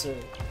Wungus, good sir.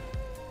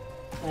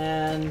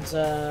 And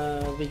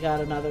we got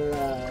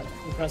another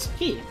impressive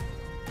key.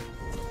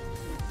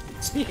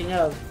 Speaking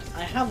of,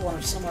 I have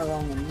one somewhere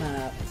on the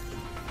map.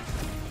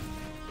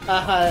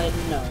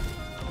 No.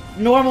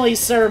 Normally,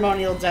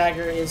 Ceremonial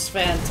Dagger is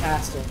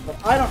fantastic, but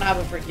I don't have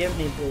a Forgive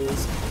Me,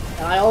 Please.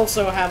 And I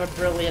also have a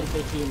Brilliant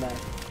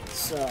Behemoth.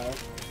 So,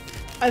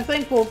 I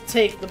think we'll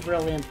take the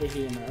Brilliant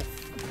Behemoth.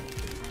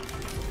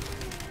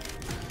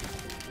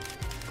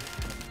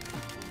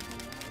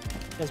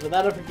 Because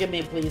without a Forgive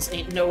Me, Please,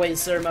 ain't no way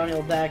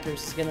Ceremonial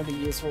Daggers is gonna be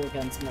useful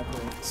against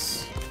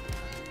Mythics.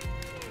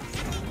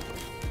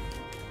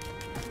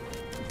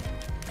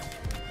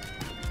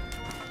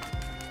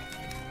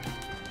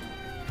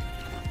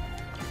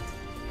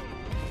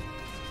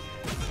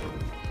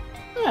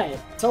 Alright,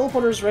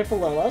 teleporter's right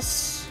below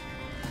us.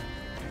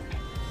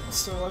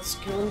 So let's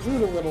go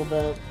root a little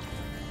bit.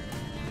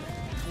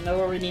 Know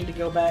where we need to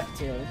go back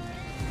to.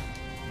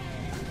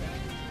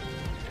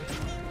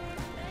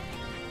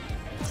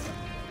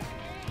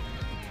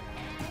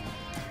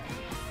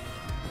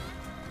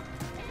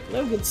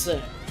 No good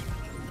sick.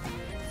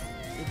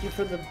 Thank you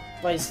for the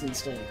bison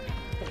steak.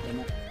 God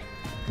damn it.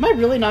 Am I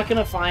really not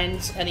gonna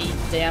find any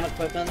damn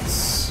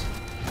equipments?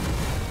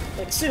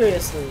 Like,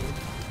 seriously.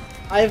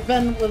 I've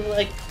been with,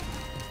 like,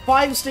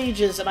 5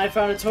 stages and I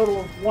found a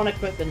total of 1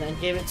 equipment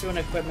and gave it to an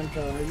equipment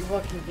drone. Are you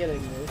fucking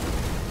kidding me?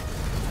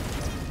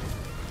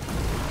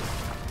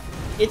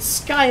 It's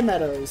Sky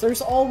Meadows. There's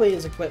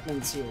always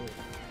equipments here.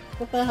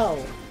 What the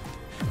hell?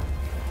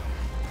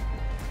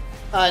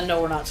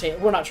 No, we're not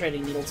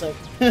trading Needle Tip.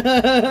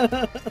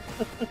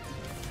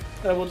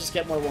 We'll just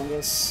get more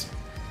Wungus.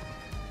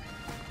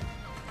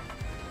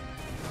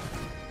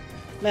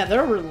 Man,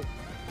 there were,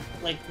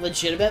 like,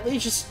 legitimately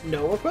just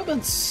no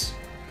equipments.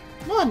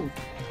 None.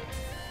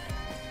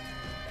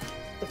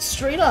 Like,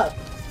 straight up.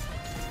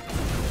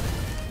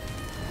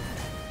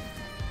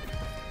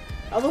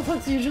 How the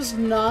fuck do you just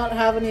not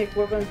have any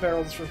equipment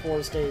barrels for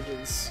 4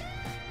 stages?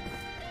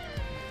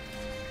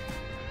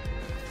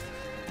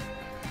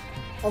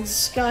 On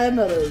Sky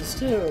Meadows,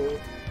 too.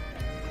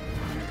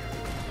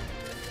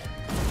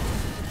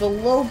 The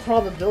low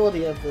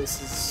probability of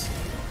this is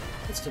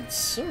just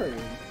absurd.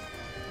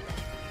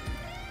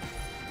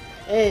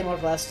 Hey, more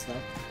glasses, though.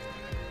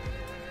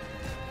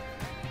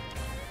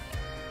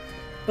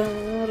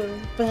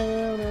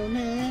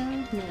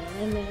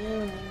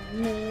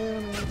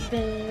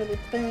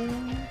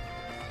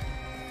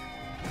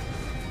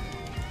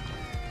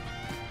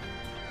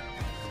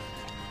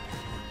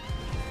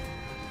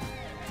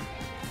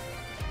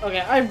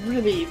 Okay, I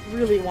really,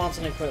 really want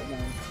an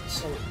equipment.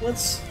 So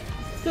let's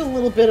do a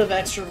little bit of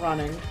extra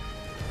running.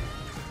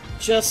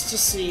 Just to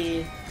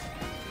see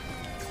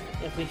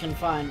if we can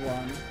find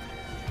one.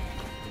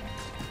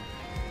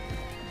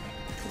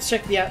 Let's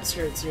check the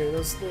outskirts here.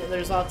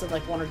 There's often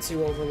like 1 or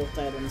 2 overlooked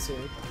items here.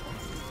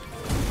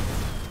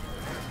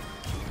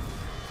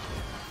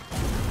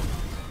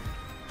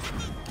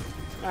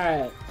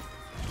 Alright.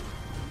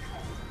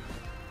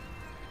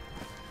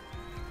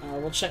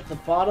 We'll check the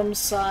bottom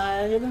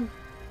side.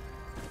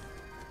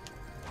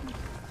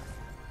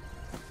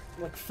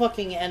 Like,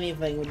 fucking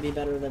anything would be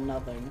better than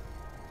nothing.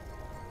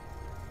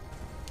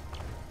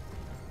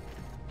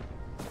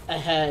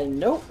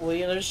 Nope,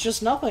 there's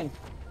just nothing.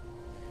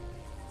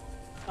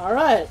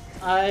 Alright,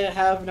 I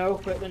have no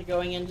equipment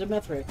going into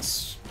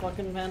Mithrix.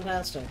 Fucking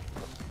fantastic.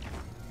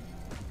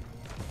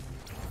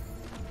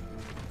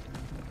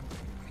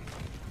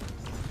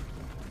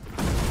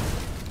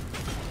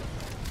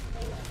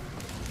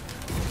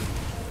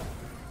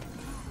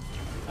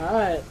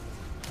 Alright.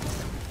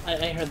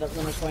 I heard that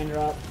Lunar coin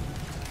drop.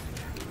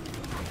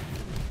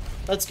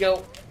 Let's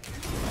go.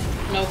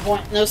 No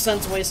point, no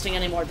sense wasting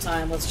any more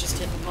time. Let's just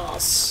hit the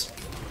boss.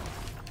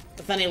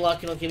 With any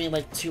luck, it'll give me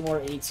like 2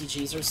 more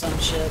ATGs or some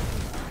shit.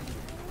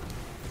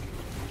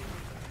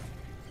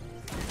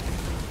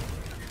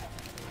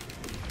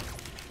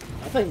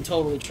 That thing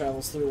totally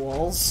travels through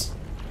walls.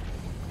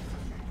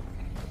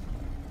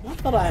 Not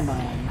that I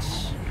mind.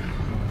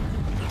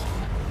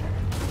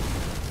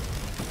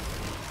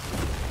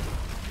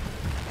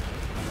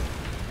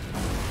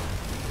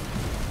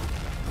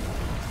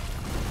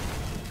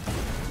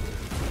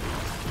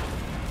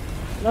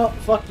 No,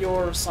 fuck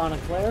your Sonic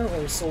Flare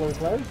or Solar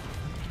Flare.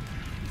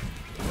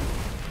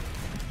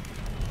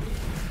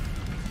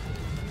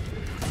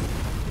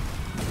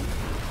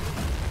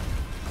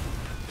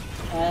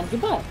 And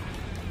goodbye.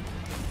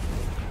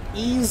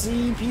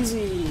 Easy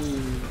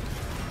peasy.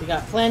 We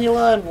got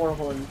Planula and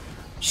Warhorn.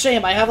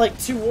 Shame, I have like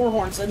 2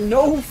 Warhorns and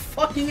no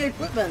fucking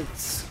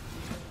equipment.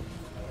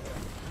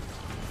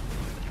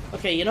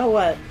 Okay, you know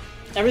what?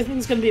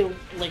 Everything's gonna be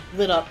like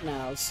lit up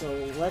now, so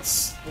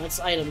let's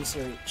item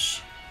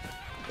search.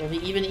 It'll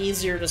be even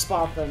easier to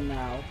spot them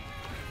now.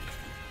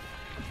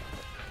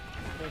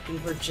 Looking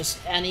for just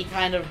any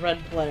kind of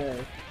red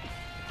player.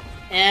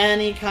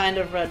 Any kind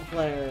of red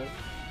player.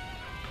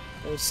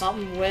 There's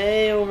something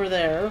way over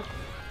there.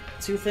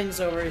 2 things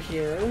over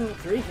here.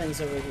 3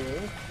 things over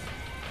here.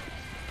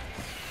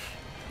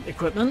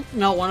 Equipment?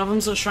 No, one of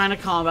them's a Shrine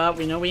of Combat.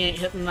 We know we ain't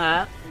hitting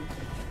that.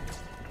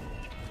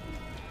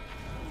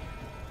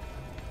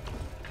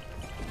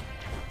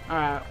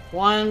 Alright,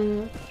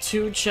 1,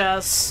 2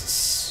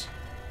 chests.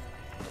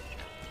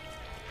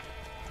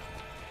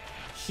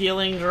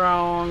 Healing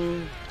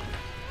drone.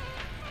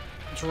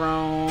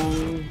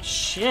 Drone.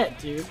 Shit,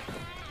 dude.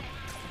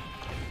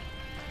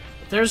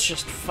 There's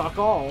just fuck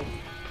all.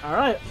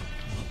 Alright.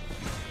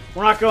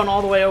 We're not going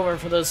all the way over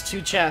for those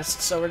 2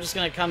 chests, so we're just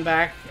gonna come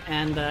back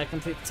and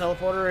complete the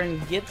teleporter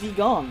and get thee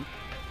gone.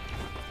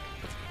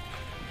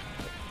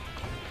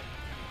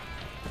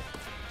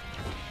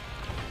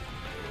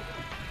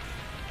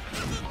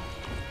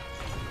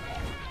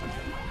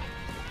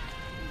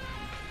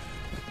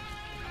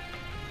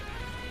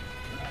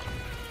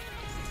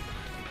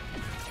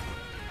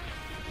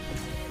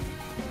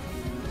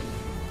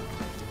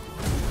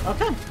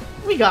 Okay,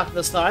 we got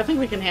this though. I think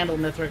we can handle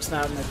Mithrix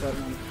without an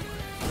equipment.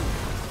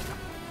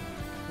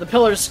 The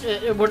pillars,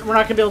 we're not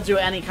going to be able to do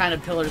any kind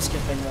of pillar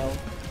skipping, though.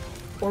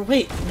 Or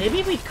wait,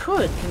 maybe we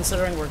could,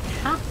 considering we're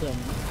captain.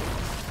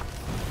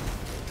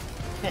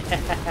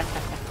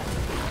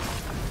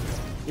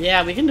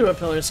 Yeah, we can do a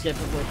pillar skip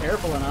if we're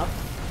careful enough.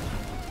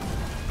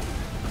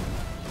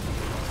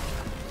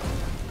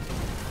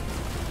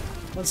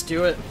 Let's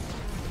do it.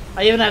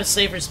 I even have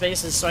safer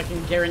spaces, so I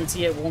can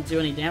guarantee it won't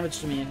do any damage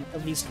to me,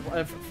 at least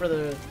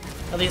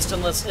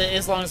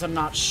as long as I'm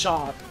not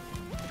shot.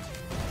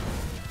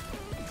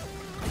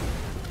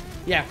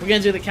 Yeah, we're gonna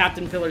do the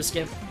Captain Pillar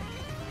skip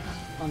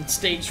on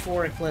stage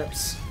 4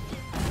 Eclipse.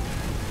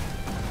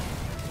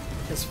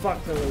 Because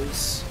fuck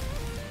pillars.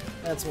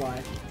 That's why.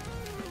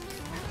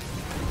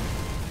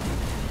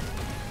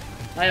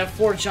 I have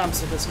 4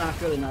 jumps if it's not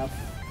good enough.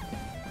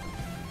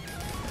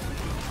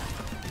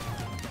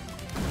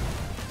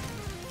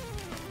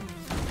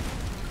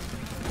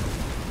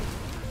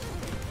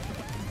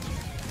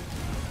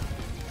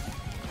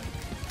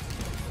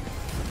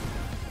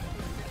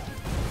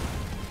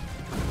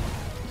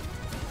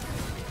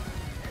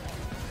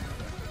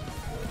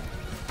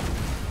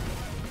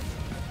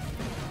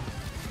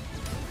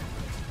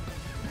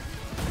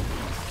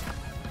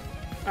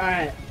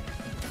 Alright.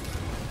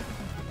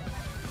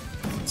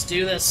 Let's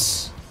do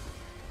this.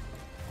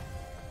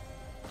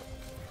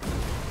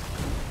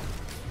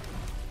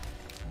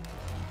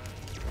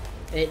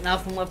 Ain't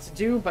nothing left to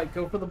do but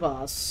go for the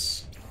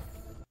boss.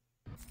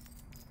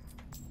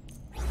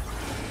 I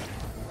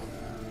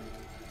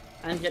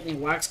didn't get any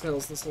wax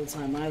pills this whole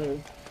time either.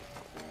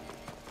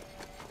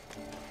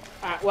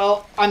 Alright,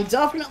 well, I'm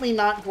definitely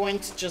not going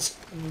to just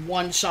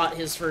one-shot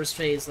his first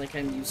phase like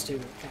I'm used to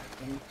with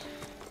Captain.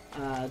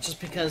 Just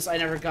because I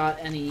never got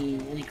any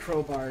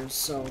crowbars,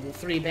 so the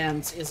 3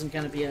 bands isn't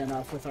going to be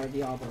enough with our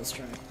Diablo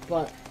strike.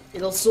 But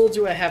it'll still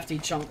do a hefty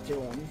chunk to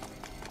him.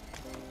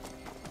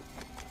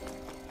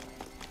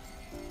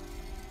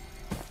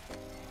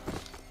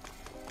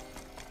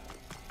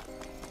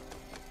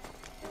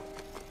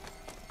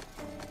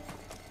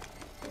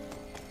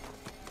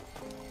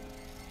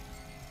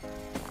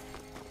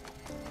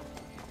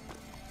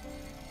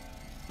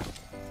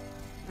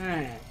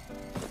 Alright.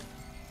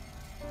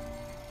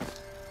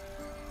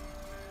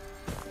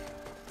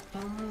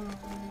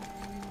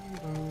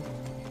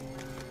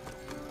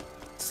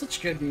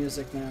 Such good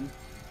music, man.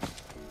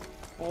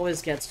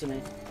 Always gets to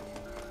me.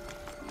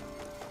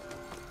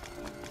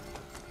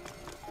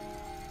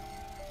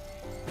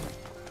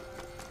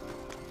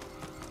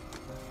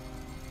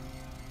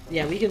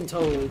 Yeah, we can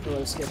totally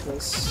pillar skip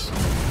this.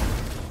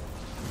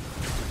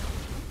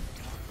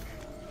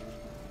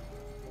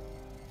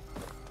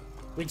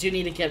 We do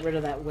need to get rid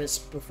of that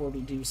wisp before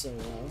we do so,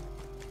 though.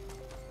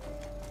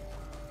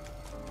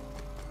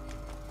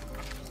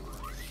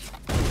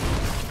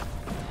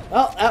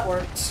 Well, that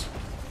worked.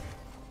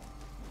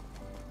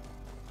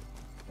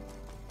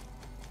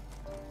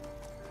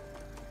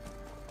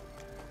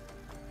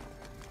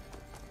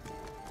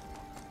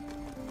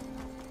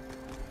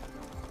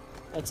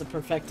 That's a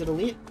perfected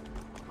elite.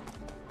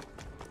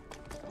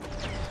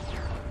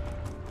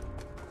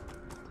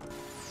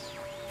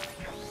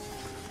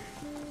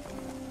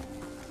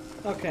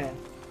 Okay.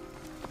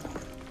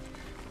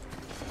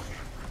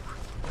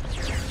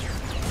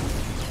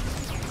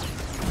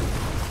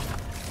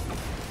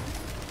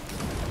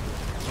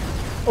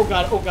 Oh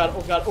god, oh god,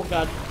 oh god, oh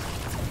god.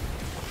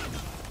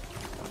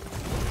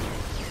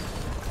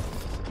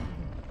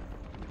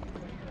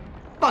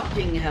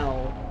 Fucking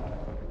hell.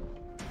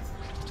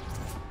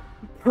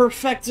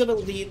 Perfected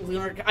elite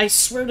lunar... I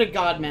swear to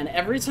god, man,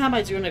 every time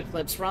I do an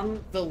Eclipse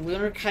run, the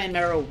lunar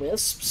chimera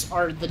wisps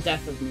are the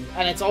death of me.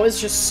 And it's always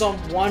just some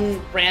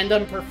one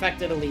random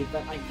perfected elite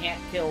that I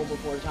can't kill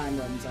before time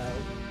runs out.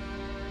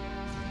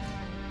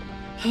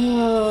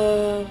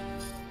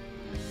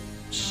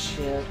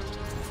 Shit.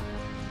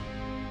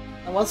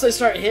 And once they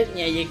start hitting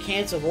you, you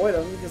can't avoid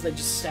them because they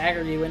just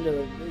stagger you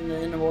into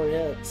more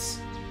hits.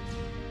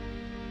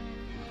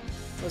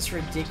 This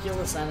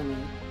ridiculous enemy.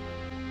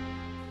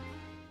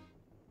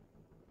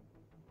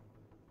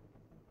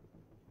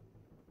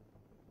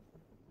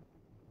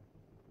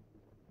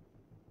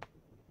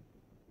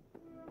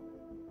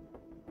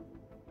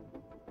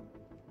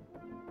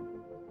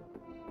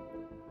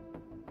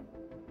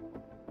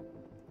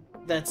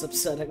 That's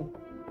upsetting.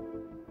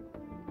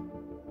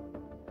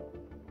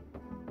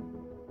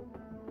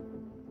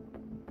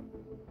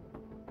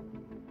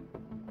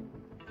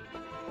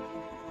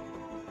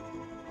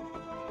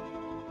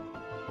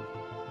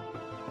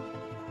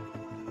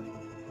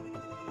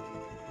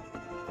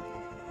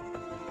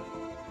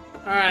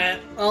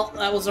 Alright, well,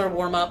 that was our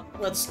warm-up.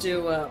 Let's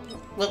do,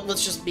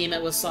 let's just beam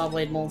it with Saw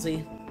Blade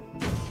Multi.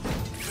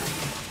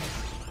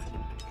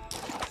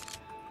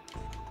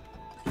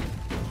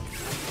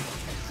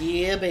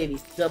 Yeah, baby.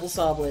 Double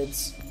Saw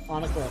Blades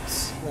on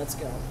Eclipse. Let's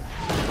go.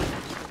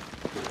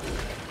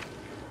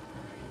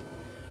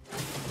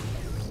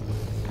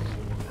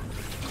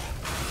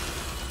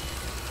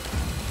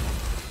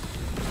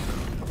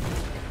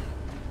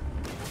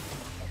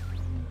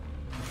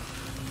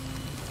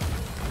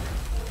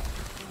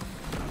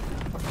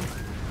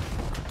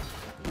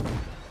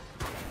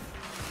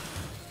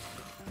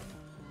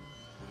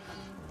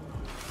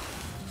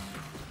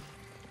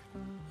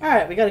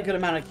 Alright, we got a good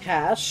amount of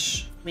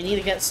cash. We need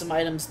to get some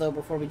items, though,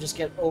 before we just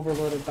get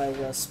overloaded by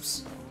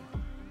wisps.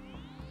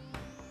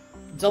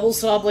 Double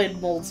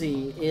Sawblade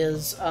Multi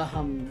is,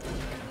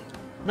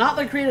 not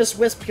the greatest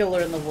wisp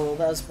killer in the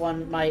world, as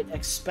one might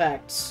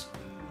expect.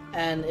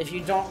 And if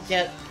you don't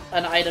get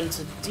an item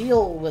to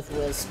deal with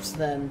wisps,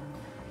 then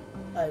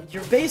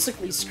you're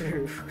basically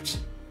screwed.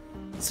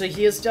 So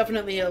he is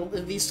definitely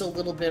at least a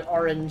little bit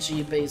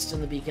RNG-based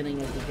in the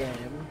beginning of the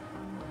game.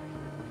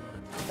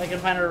 If I can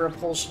find a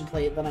repulsion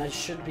plate, then I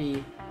should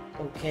be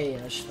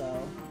okay-ish,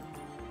 though.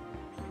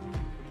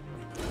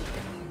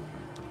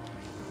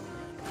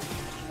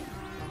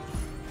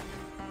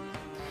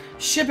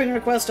 Shipping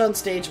request on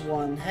stage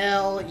 1.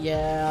 Hell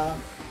yeah.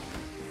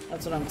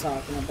 That's what I'm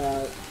talking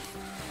about.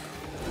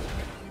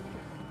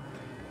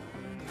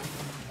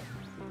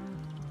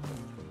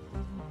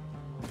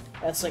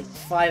 That's like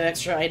 5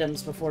 extra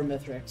items before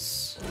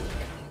Mithrix.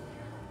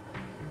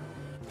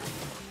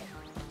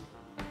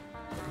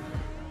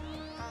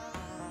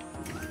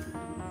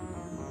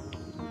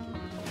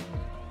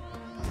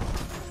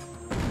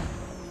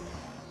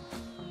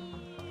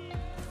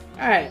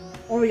 Alright,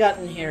 what do we got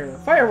in here?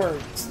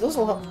 Fireworks! Those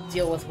will help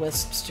deal with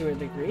wisps to a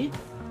degree.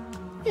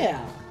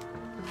 Yeah.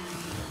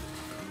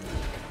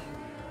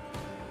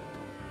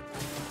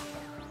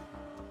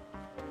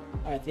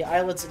 Alright, the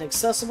islet's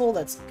inaccessible,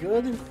 that's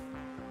good.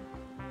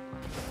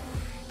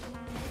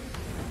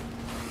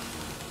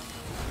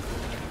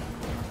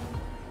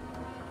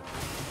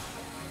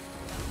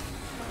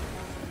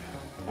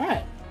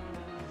 Alright.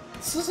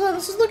 This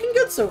is looking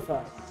good so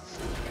far.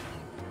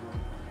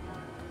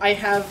 I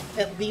have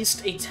at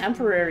least a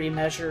temporary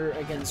measure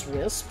against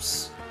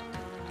wisps,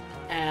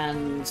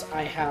 and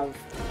I have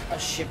a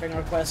shipping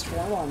request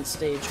form on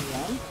stage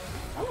 1.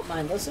 I don't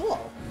mind this at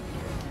all.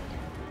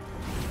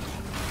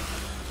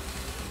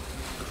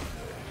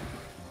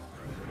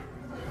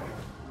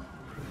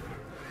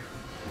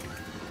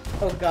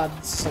 Oh god,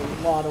 this is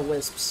a lot of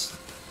wisps,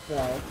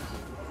 though.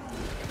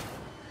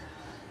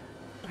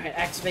 Alright,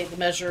 activate the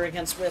measure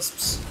against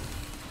wisps.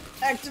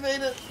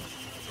 Activate it!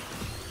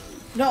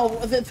 No,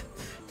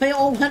 they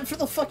all went for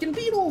the fucking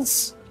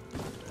beetles!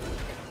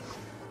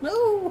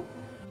 No!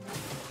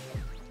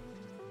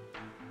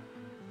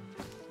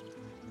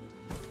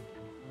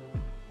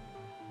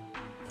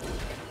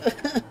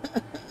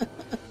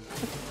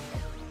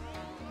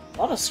 A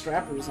lot of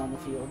scrappers on the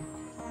field.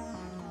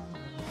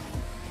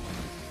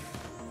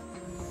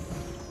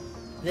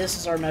 This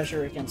is our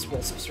measure against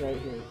wisps right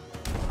here.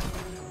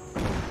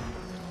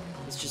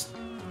 It's just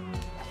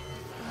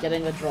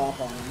getting a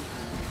drop on them.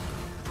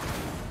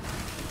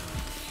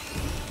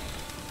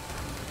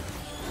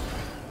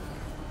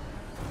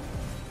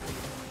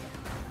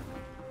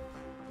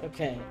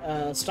 Okay,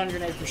 stun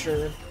grenade for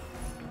sure.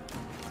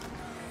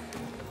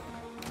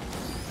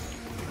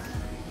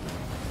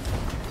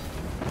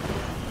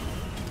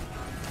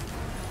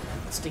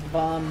 Stick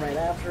bomb right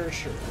after,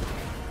 sure.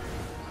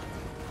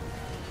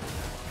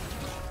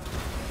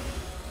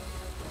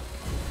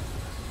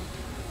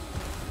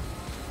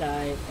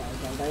 Die,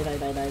 die, die, die,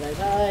 die, die, die,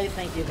 die.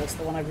 Thank you, that's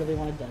the one I really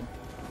wanted done.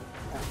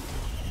 Alright,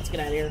 let's get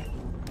out of here.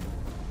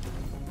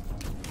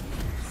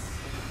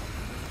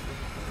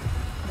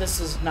 This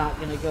is not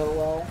gonna go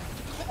well.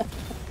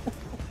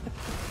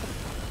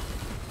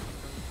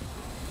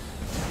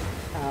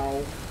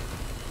 Ow.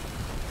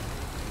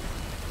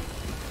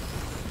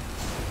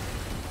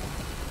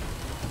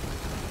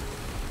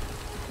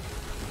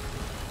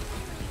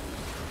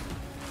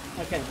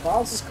 Okay,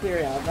 boss is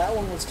clear out. That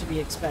one was to be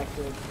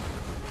expected.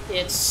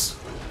 It's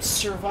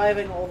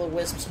surviving all the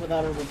wisps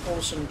without a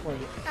repulsion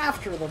plate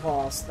after the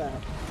boss that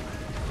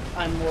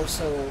I'm more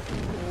so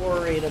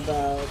worried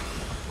about.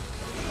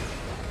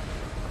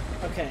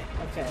 Okay,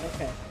 okay,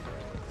 okay.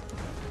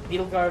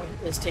 Beetle Guard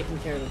is taking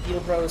care of it.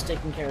 Beetle Bro is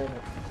taking care of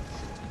it.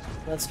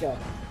 Let's go.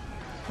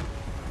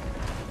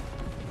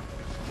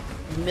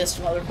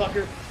 Missed,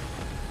 motherfucker.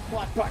 Come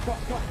on, come on, come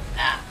on, come on.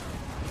 Ah!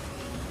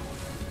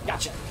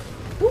 Gotcha.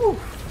 Woo!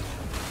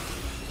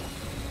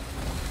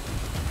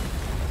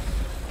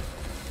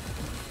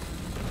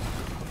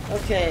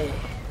 Okay.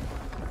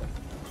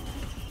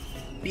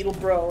 Beetle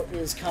Bro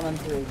is coming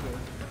through here.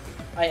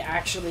 I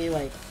actually,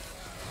 like,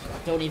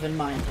 don't even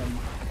mind him.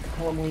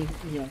 Normally,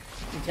 you know,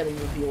 getting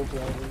the Beetle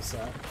Bro is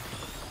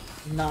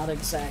not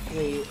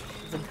exactly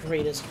the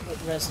greatest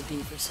recipe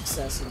for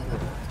success in the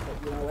world.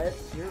 But you know what?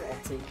 Here,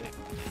 I'll take it.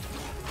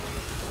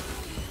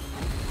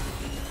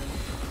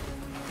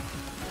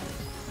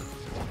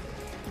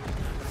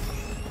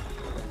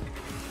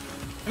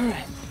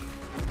 Alright.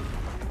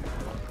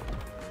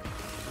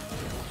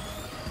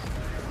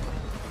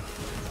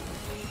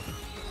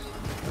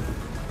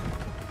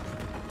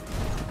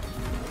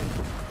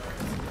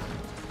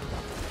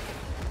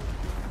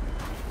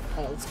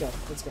 Alright, let's go.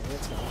 Let's go.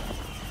 Let's go.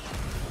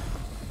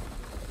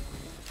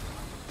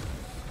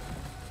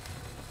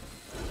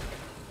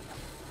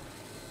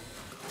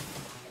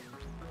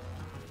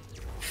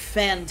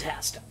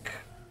 Fantastic.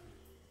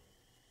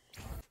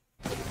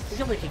 We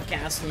got like a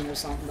gasoline or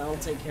something that'll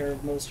take care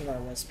of most of our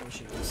wisp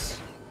issues.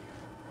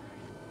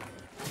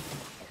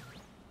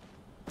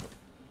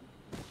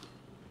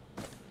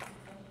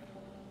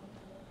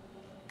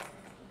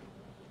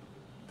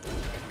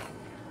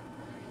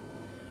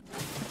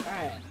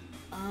 Alright.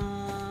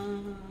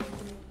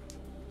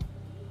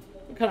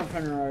 What kind of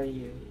printer are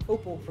you?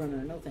 Opal printer,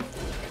 no thank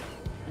you.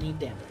 I need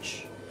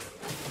damage.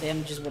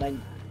 Damage is what I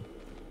need.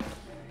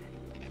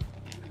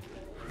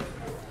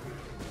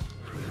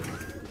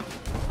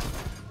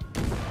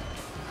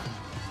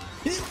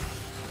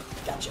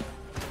 Gotcha.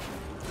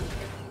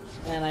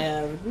 And I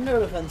have no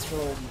defense for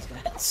all of these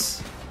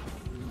guys.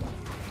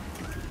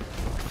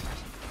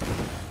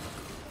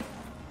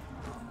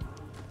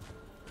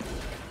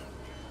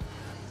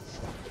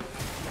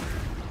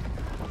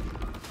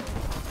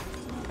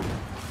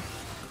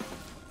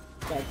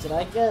 Okay, did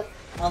I get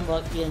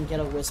unlucky and get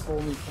a Wisp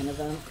only pin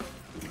event?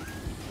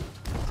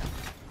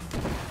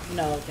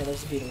 No, okay,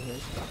 there's a beetle here.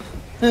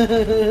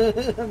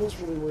 I was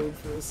really worried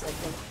for a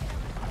second.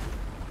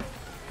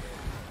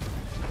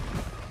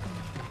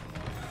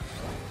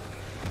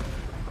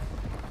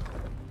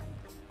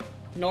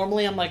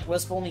 Normally I'm like,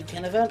 Wisp only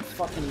pin event?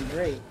 Fucking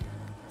great.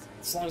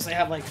 As long as I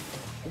have like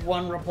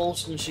one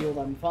repulsion shield,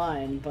 I'm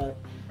fine, but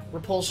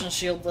repulsion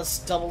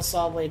shieldless double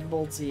saw blade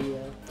multi,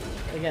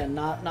 again,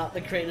 not the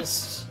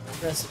greatest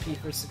recipe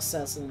for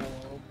success in the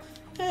world.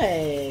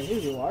 Hey, here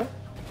you are.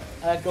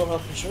 Gold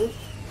health for sure.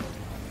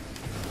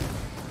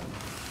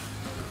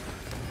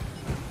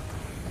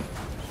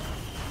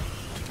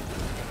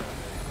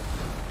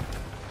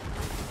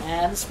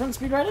 And sprint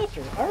speed right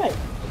after. Alright.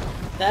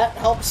 That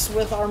helps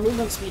with our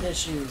movement speed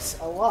issues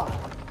a lot.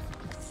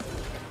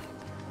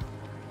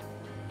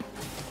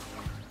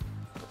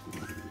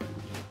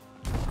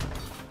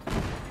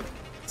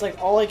 It's like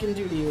all I can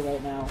do to you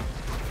right now.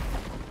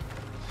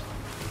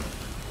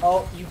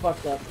 Oh, you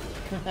fucked up.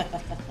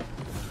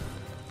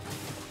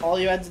 All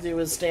you had to do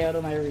was stay out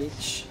of my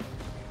reach.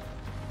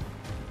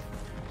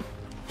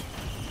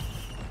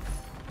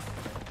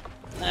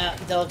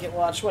 Delicate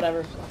Watch,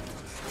 whatever.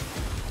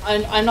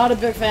 I'm not a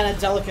big fan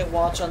of Delicate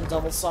Watch on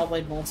double saw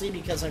blade multi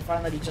because I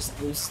find that he just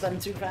loses them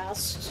too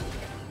fast.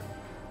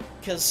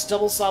 Because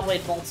double saw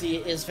blade multi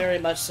is very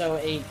much so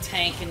a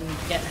tank and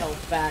get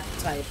health back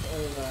type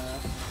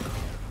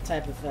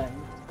of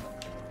thing.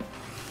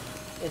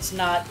 It's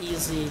not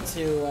easy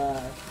to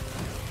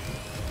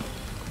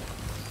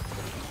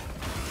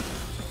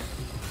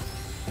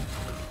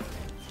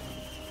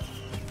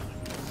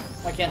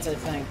why can't I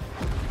think?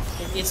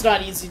 It's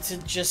not easy to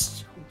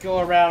just go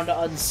around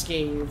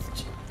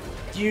unscathed.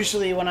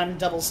 Usually when I'm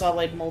double saw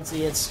blade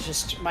multi, it's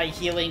just my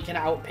healing can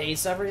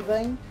outpace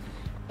everything,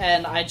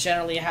 and I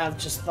generally have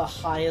just the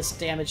highest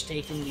damage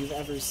taken you've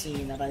ever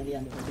seen by the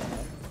end of the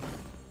game.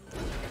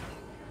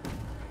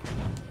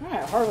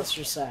 Alright,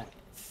 Harvester Sack.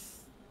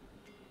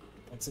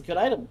 That's a good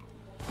item.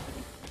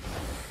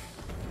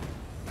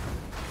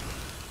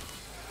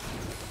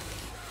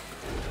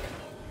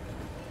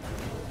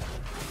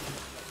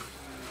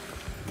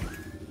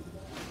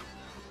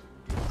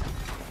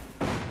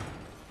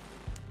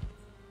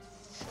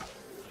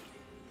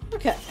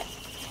 Okay.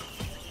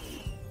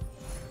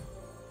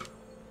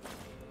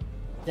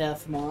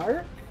 Death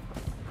Mark.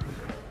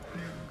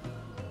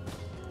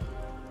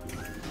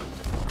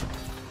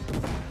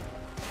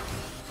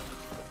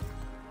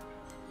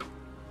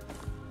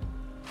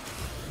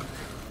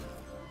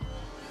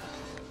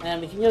 And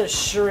we can get a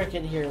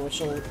shuriken here, which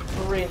will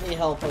greatly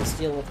help us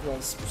deal with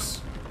wisps.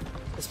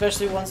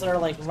 Especially ones that are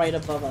like right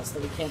above us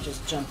that we can't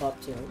just jump up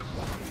to.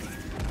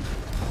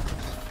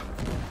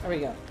 There we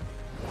go.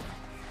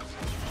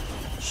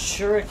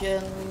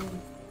 Shuriken.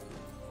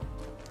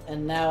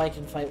 And now I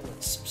can fight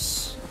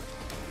wisps.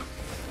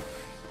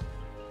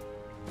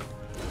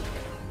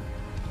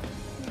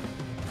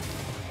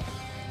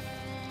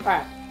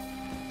 Alright.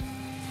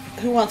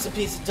 Who wants a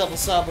piece of double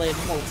saw blade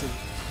multi?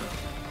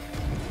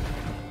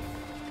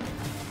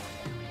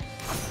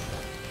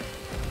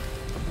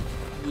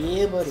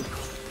 Yeah, buddy.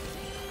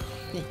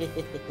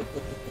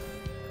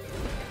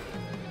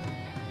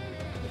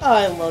 Oh,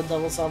 I love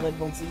double solid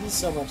multi. He's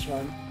so much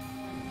fun.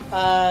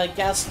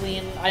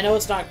 Gasoline. I know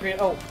it's not great.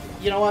 Oh,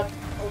 you know what?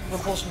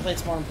 Repulsion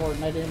plate's more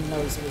important. I didn't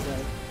notice it was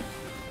there.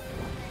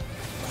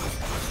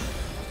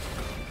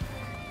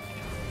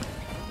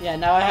 Yeah,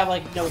 now I have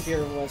like no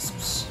fear of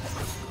wisps.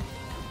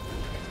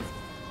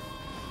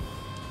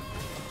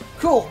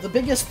 Cool. The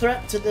biggest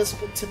threat to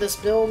this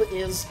build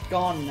is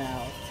gone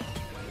now.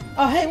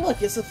 Oh, hey,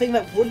 look! It's the thing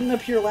that wouldn't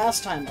appear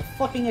last time. A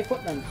fucking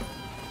equipment.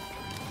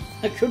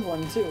 A good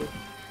one too.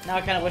 Now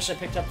I kind of wish I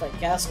picked up that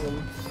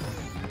gasoline.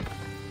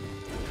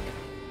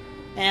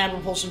 And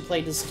repulsion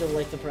plate is still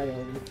like the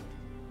priority.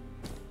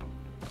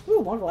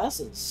 Ooh, more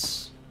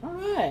glasses.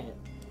 Alright.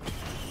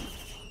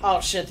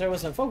 Oh shit, there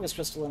was a focus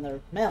crystal in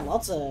there. Man,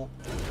 lots of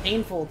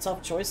painful,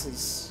 tough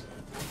choices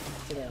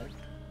today.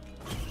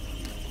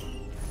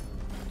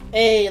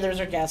 Hey, there's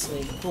our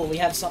gasoline. Cool, we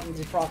have something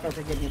to proc our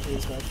forgive me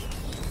please with.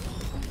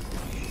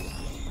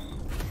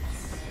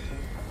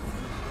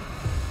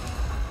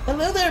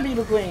 Hello there,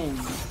 Beetle Queen!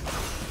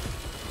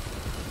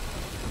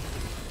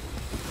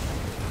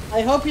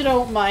 I hope you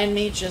don't mind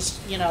me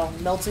just, you know,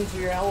 melting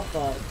through your health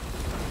bar.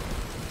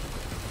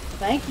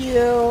 Thank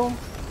you!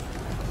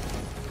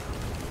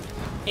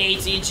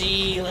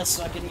 ATG, let's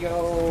fucking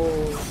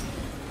go!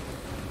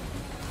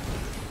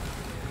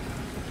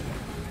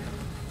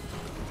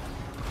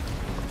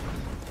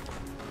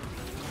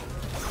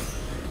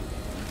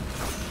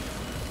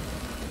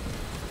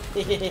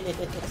 The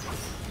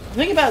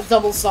thing about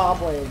double saw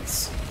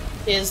blades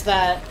is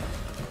that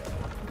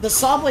the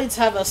saw blades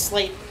have a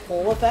slight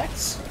pull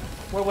effect,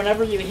 where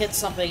whenever you hit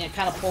something, it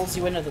kind of pulls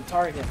you into the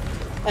target.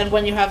 And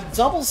when you have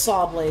double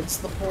saw blades,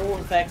 the pull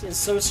effect is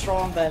so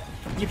strong that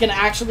you can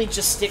actually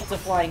just stick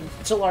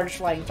to large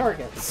flying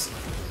targets.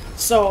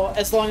 So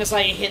as long as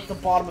I hit the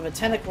bottom of a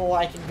tentacle,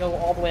 I can go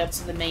all the way up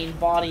to the main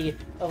body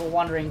of a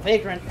wandering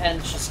vagrant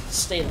and just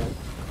stay there.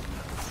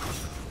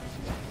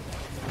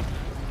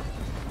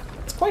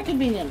 It's quite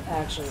convenient,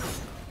 actually.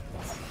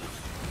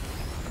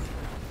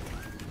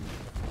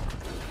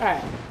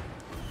 Alright.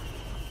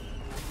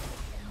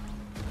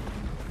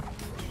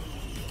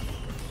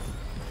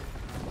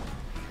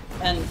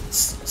 And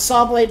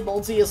Sawblade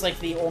multi is like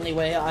the only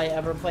way I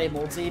ever play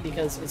multi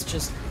because it's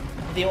just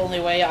the only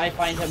way I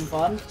find him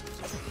fun.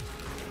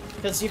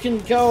 Because you can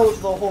go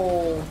the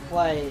whole,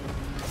 like,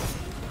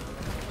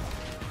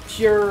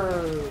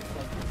 pure...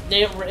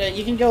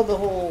 You can go the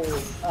whole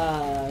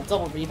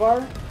double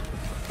rebar,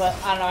 but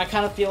I don't know, I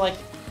kind of feel like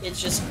it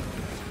just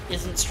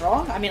isn't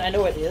strong. I mean, I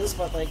know it is,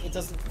 but like it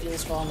doesn't feel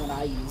strong when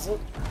I use it.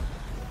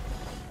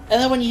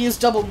 And then when you use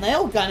double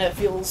nail gun, it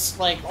feels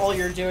like all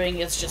you're doing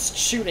is just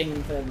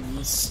shooting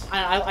things.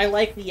 I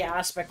like the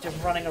aspect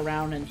of running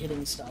around and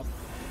hitting stuff.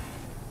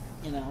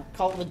 You know,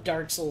 call it the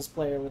Dark Souls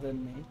player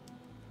within me.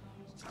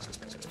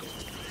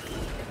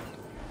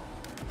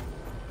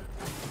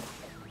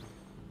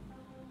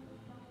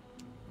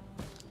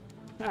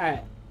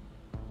 Alright.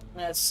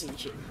 Let's see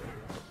here.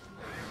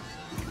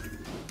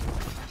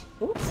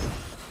 Ooh.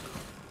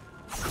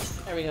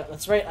 There we go.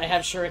 That's right, I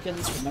have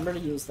shurikens. Remember to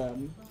use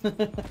them.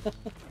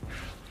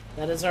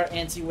 That is our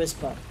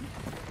anti-wisp button.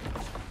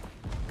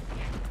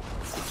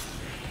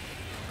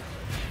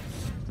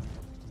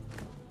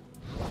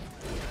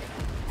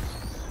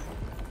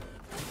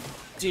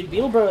 Dude,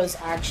 Beetlebro is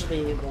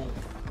actually, like,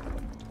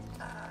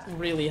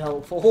 really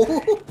helpful.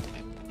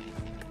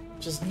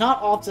 Which is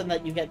not often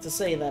that you get to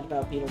say that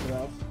about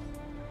Beetlebro.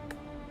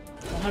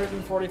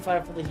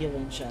 145 for the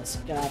healing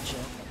chest. Gotcha.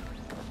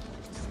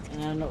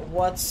 And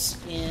what's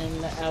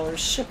in our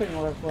shipping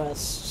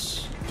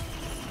request?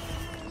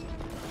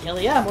 Hell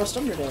yeah, more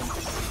Thunder Dome.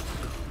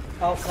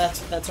 Oh,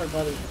 that's our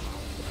buddy.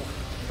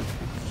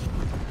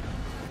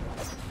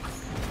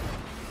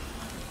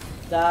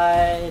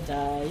 Okay.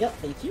 Die. Yep,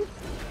 thank you.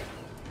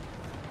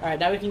 Alright,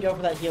 now we can go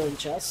for that healing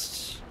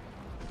chest.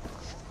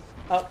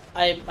 Oh,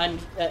 I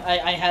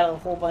had a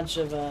whole bunch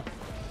of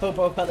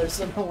Popo Feathers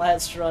in the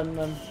last run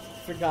and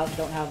forgot I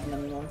don't have them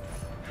anymore.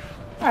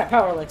 Alright,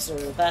 Power Elixir.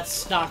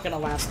 That's not gonna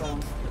last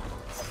long.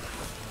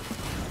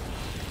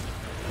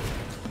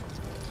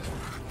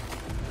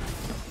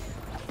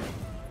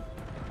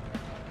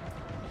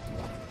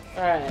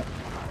 Alright.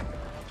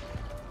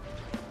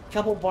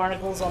 Couple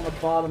barnacles on the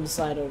bottom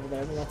side over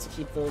there. We'll have to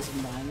keep those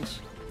in mind.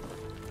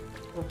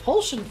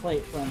 Repulsion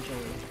plate frontal.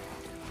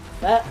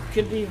 That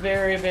could be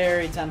very,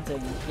 very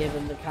tempting,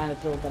 given the kind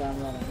of build that I'm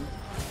running.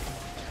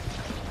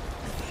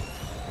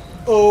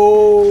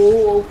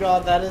 Oh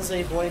god, that is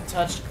a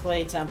void-touched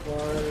clay Templar.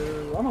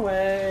 Run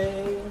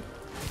away!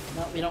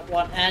 No, we don't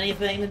want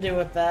anything to do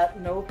with that.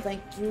 No,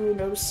 thank you,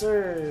 no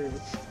sir.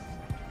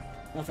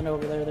 Nothing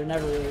over there, there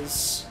never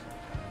is.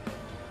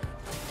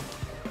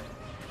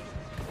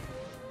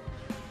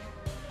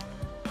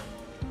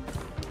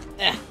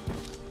 Eh,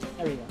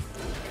 there we go.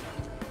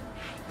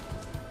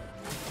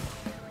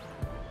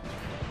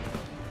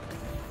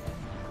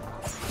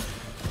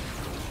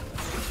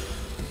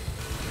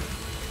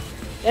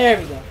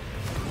 There we go.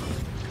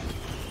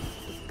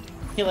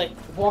 He like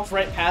Walked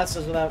right past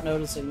us without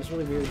noticing. It's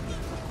really weird.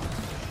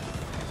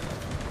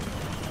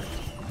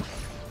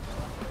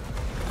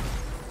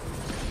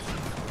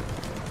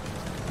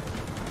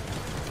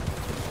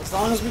 As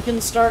long as we can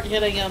start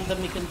hitting him,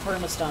 then we can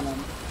perma-stun him.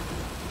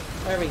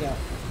 There we go.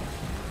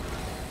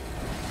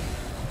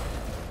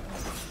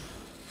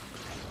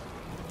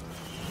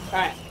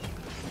 Alright.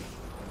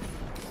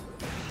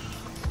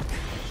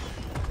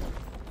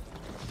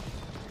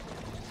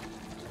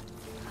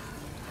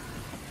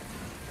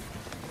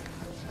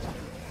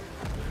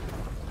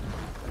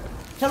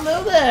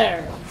 Hello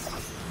there!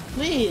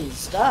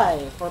 Please,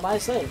 die for my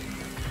sake.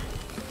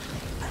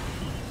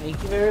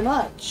 Thank you very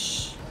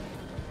much.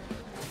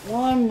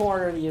 One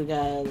more of you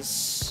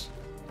guys.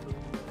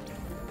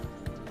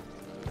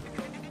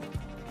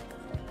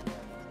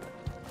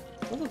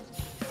 What the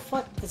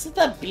fuck? Is it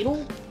that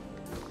beetle?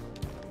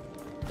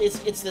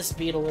 It's this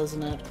beetle,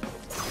 isn't it?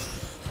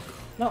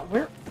 No,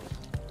 where?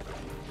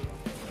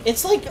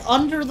 It's like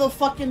under the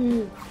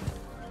fucking...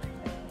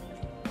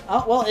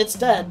 Oh, well, it's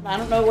dead. I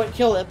don't know what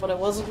killed it, but it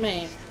wasn't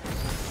me.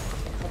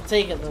 I'll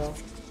take it, though.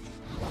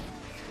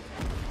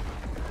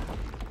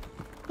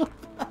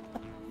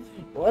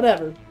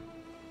 Whatever.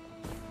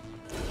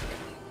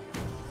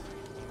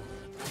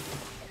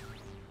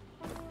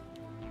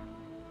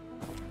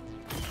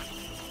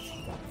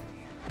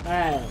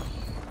 Alright.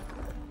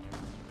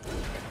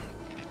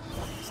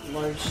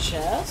 Large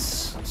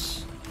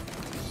chest.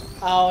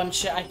 Oh, and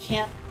shit, I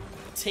can't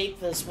take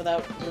this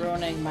without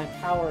ruining my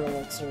power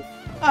elixir.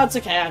 Oh, it's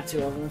okay, I have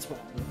 2 of them, it's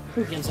whatever.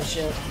 Who gives a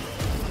shit?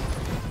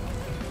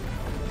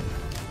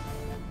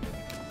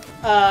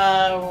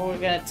 We're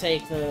gonna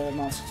take the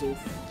monster tooth.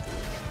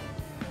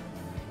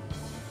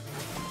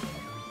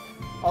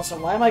 Also,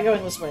 why am I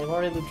going this way? I've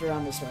already looped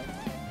around this way.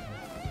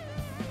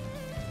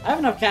 I have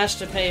enough cash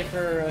to pay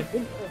for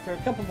a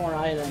couple more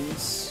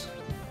items.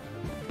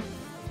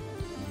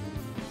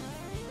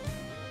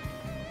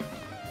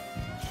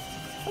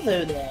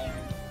 Hello there.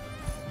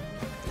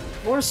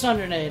 More Stun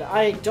Grenade.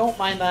 I don't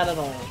mind that at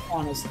all,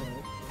 honestly.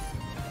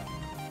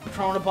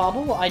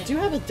 Chronobobble. I do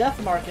have a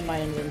death mark in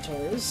my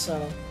inventory,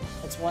 so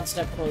that's one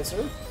step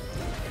closer.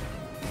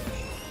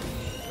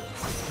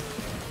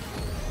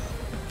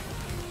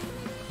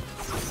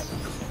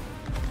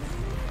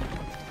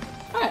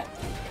 Alright.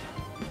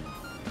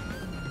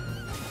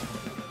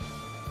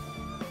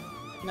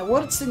 Now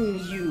what's in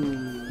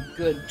you,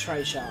 good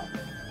Tri-Shot?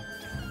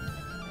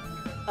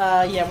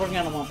 Yeah, we're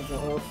gonna want the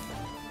growth.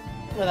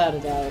 Without a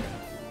doubt.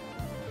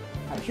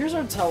 Alright, here's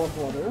our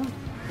teleporter.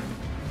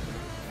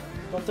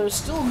 But there's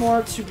still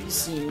more to be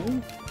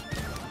seen.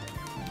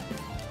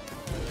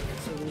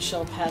 So we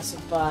shall pass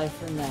it by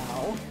for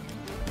now.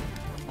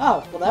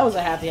 Oh, well that was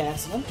a happy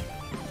accident.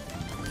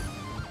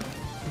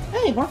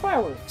 Hey, more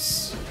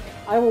fireworks!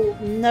 I will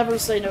never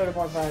say no to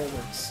more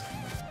fireworks.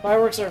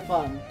 Fireworks are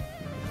fun.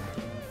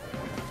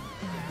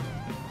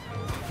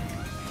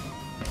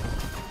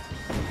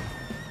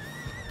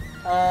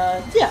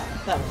 Yeah,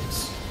 that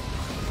works.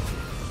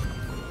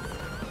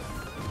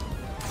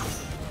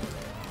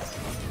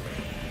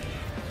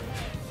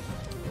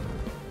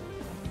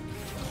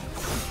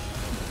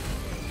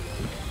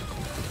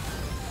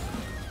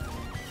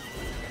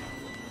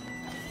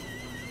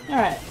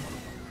 Alright.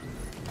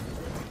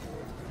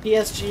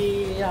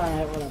 PSG,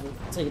 alright, whatever.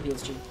 I'll take a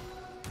PSG.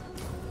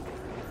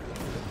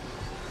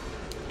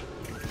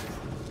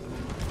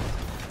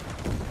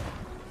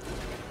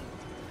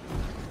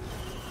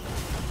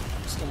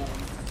 Just gonna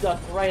duck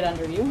right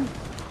under you.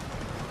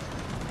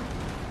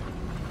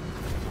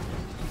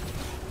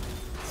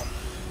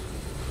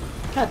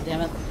 God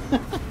damn it.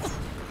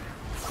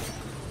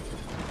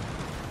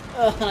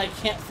 I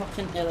can't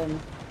fucking hit him.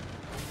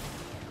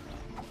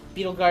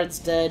 Beetle Guard's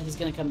dead. He's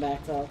gonna come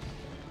back, though.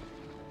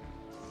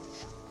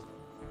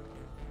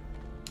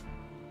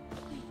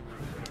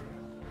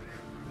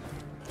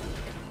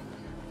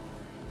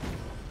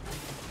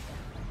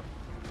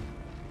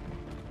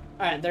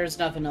 Alright, there's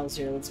nothing else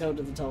here. Let's go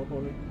to the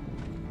teleporter.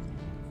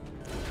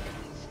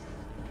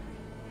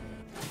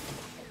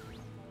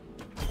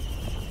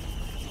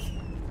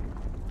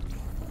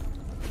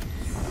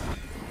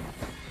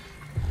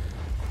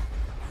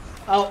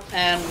 Oh,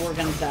 and we're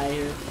gonna die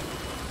here.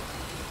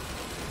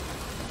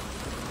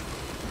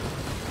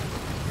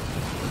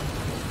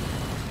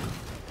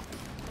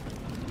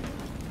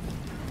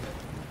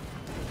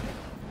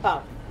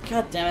 Oh,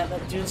 god damn it,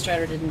 that Dune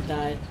Strider didn't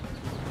die.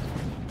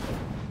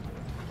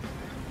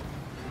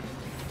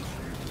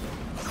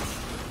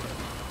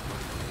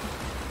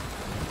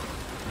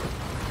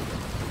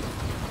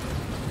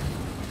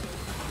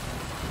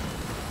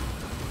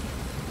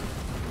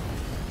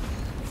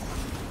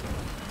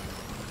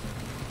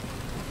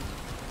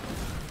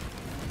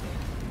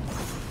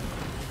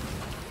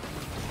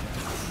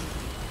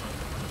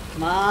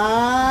 Come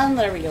on,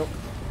 there we go.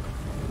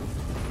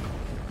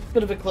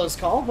 Bit of a close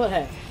call, but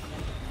hey.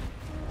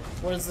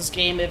 What is this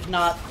game if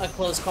not a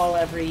close call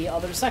every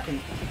other second?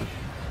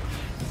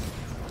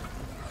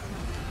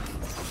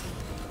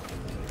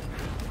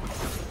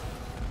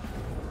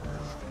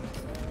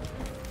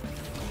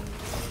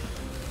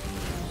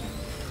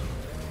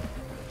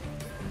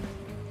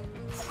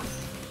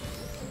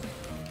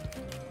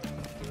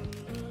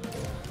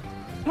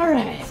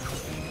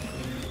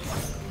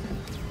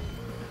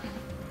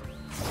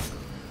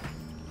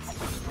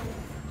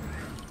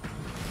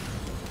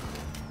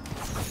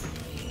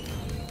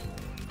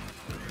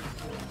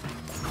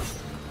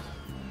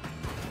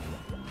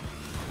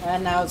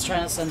 And now it's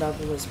trying to send out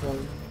the whisper.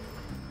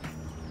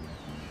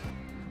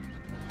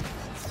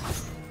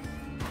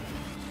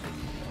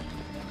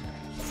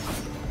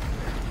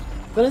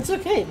 But it's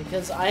okay,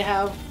 because I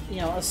have,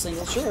 you know, a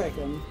single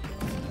shuriken.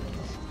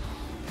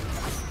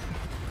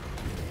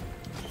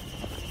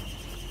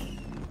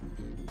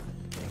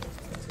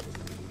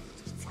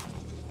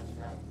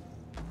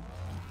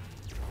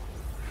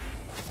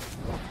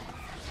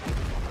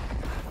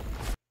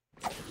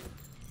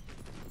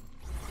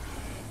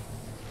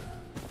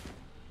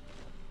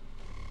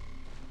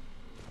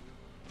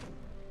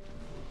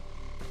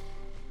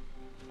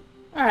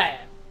 Alright.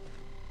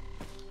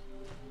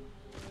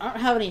 I don't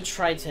have any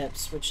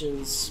tri-tips, which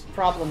is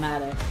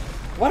problematic.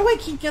 Why do I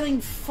keep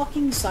getting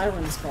fucking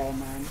Siren's Call,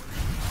 man?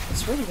 I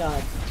swear to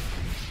God.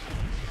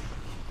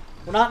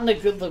 We're not in a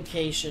good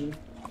location.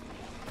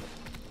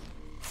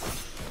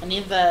 I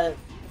need the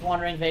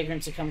Wandering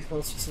Vagrant to come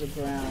closer to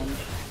the ground.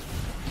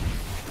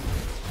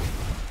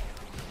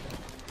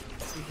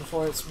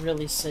 Before it's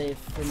really safe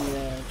for me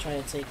to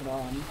try to take it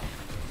on.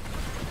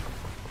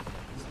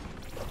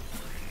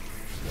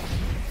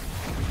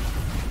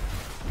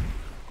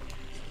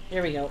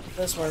 Here we go.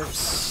 This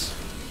works.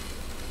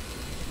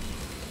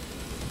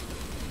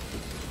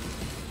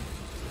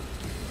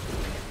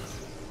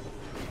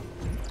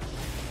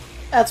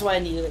 That's why I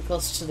needed it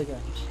closer to the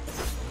ground.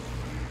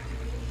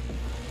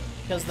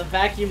 Because the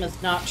vacuum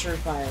is not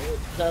surefire. It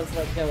does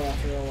let go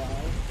after a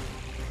while.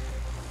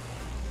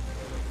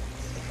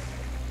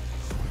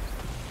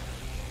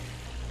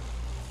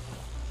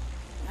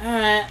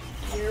 Alright,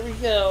 here we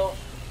go.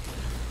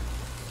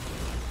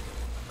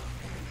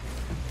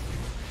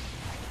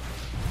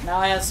 Now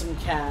I have some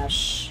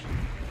cash.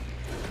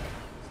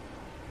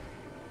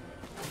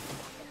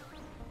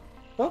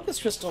 Focus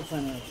Crystal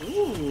Printer.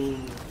 Ooh.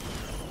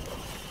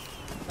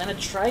 And a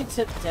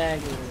tri-tip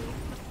dagger.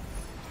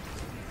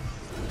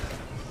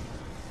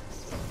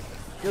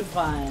 Good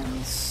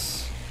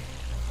vines.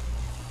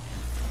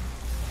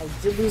 I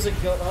did lose a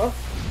goat hoof.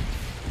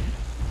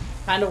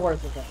 Kinda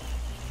worth it though.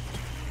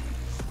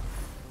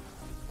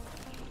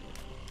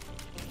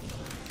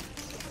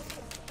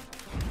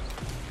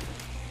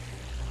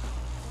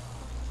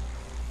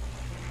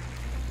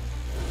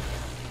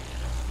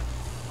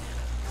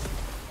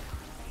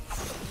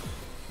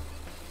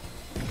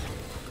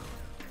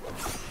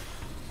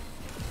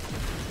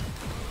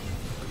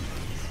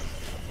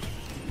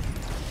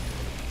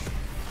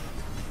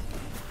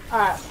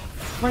 Alright,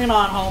 bring it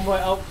on,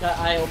 homeboy. Oh, God,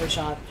 I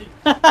overshot.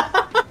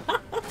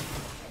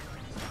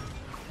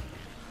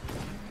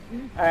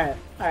 Alright,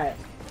 alright.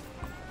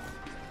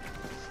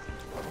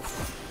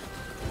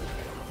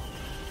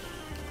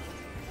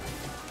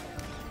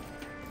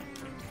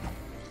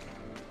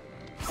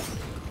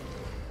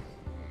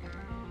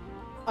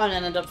 I'm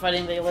gonna end up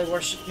fighting the Alien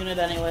Worship unit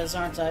anyways,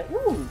 aren't I?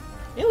 Ooh!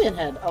 Alien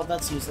head. Oh,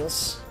 that's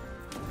useless.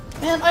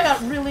 Man, I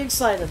got really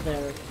excited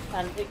there.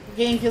 And the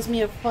game gives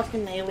me a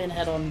fucking alien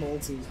head on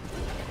Bolty.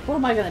 What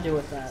am I gonna do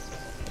with that?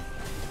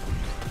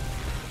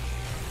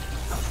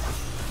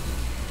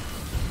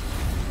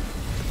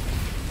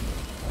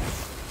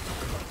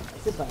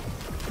 Goodbye.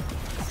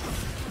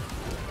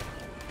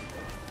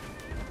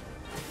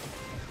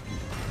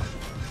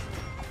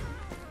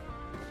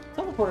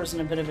 Teleporter's in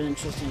a bit of an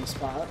interesting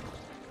spot.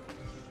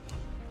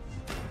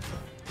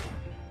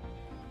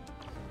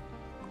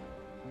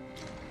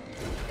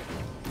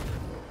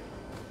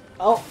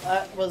 Oh,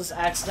 that was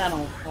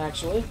accidental,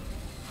 actually.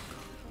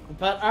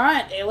 But,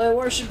 alright, Alien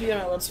Worship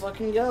Unit, let's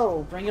fucking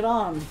go. Bring it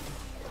on.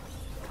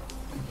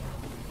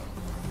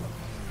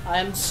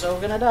 I'm so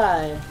gonna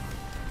die.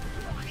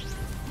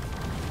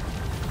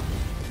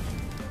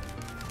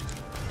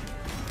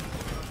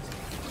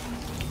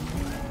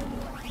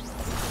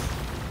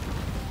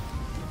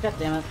 God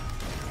damn it.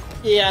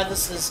 Yeah,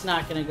 this is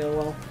not gonna go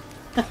well.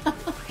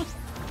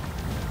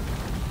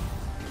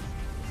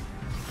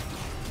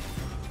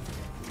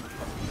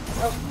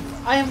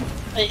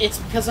 It's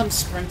because I'm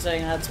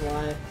sprinting, that's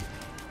why.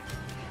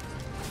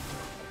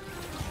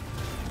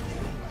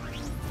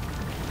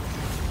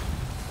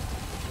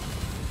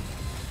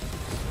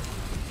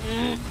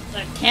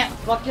 I can't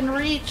fucking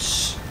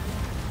reach!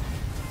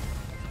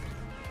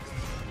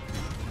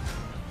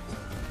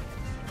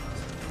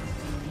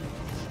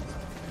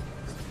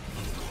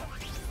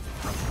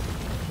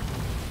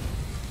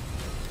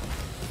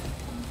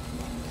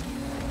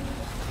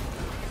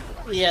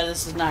 Yeah,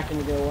 this is not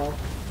gonna go well.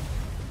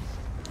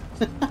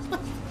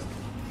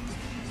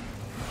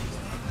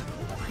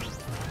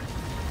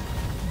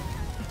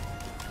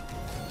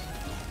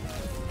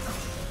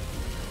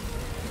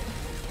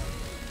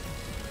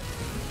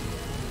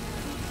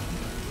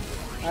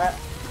 Alright.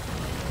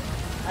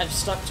 I've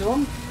stuck to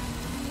him.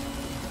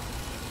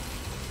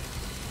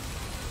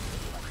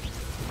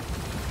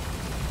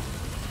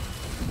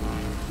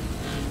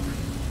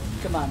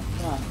 Come on,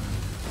 come on.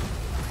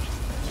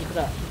 Keep it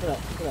up, keep it up,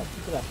 keep it up,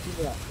 keep it up, keep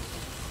it up.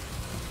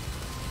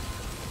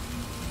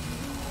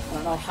 I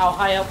don't know how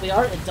high up we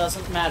are, it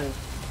doesn't matter.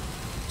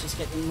 Just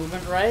get your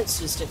movement right,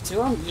 so you stick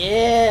to him.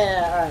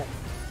 Yeah! Alright.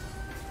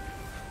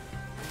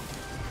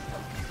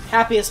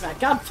 Happiest Mac.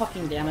 God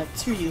fucking damn it.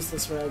 2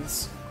 useless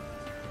reds.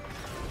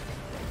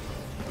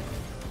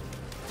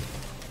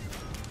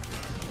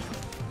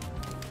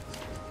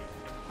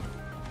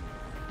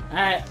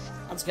 Alright,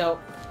 let's go.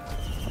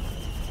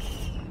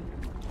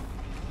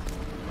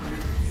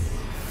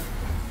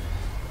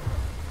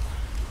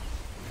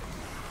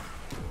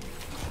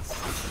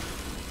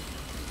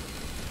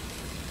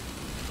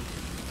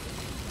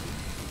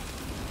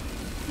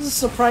 This is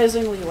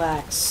surprisingly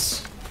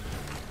lax.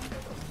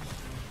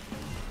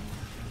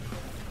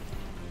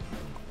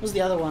 Where's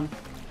the other one?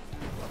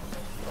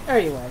 There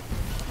you are.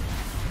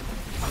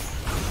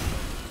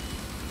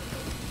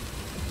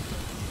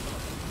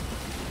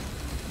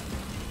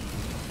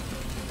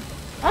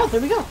 Oh,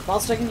 there we go.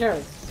 Boss taken care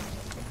of.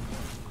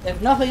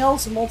 If nothing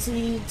else,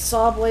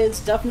 multi-saw blades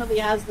definitely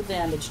has the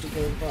damage to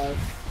go for.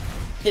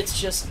 It's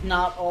just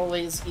not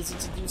always easy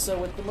to do so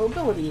with the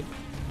mobility,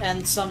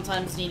 and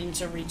sometimes needing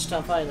to reach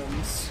tough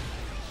items.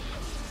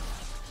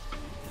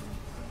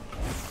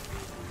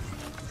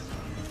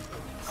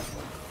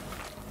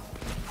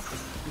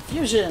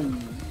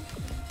 Fusion!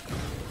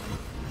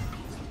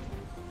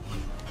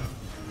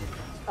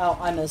 Oh,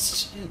 I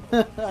missed.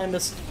 I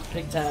missed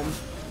Big Ten.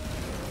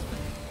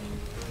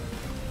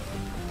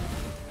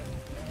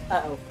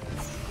 Uh-oh.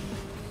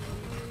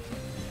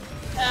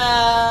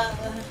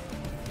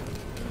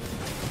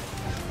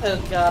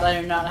 Oh god, I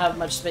do not have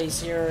much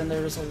space here, and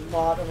there's a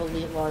lot of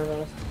elite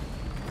larvae.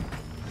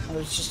 And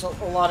there's just a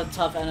lot of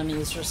tough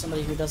enemies for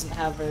somebody who doesn't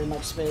have very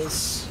much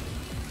space.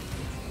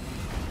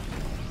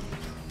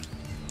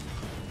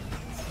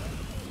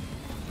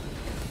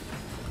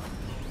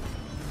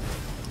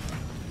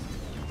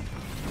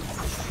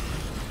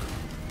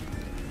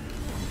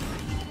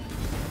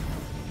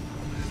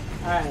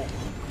 Alright.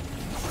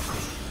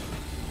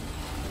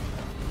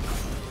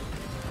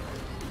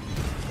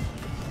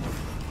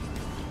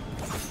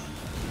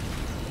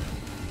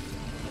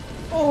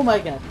 Oh my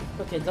god.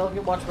 Okay,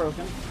 Delicate Watch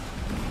broken.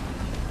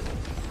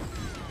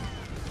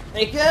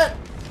 Make it!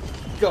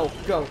 Go,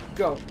 go,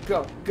 go,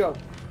 go, go.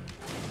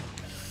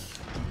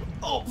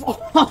 Oh!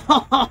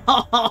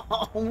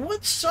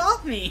 What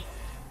shot me?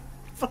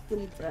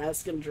 Fucking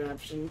brass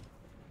contraption.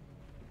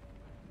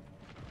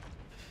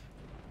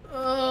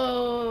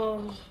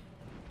 Oh.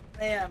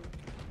 Man.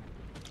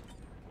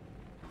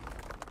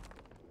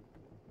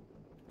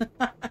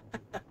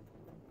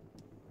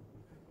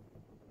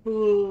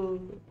 Ooh.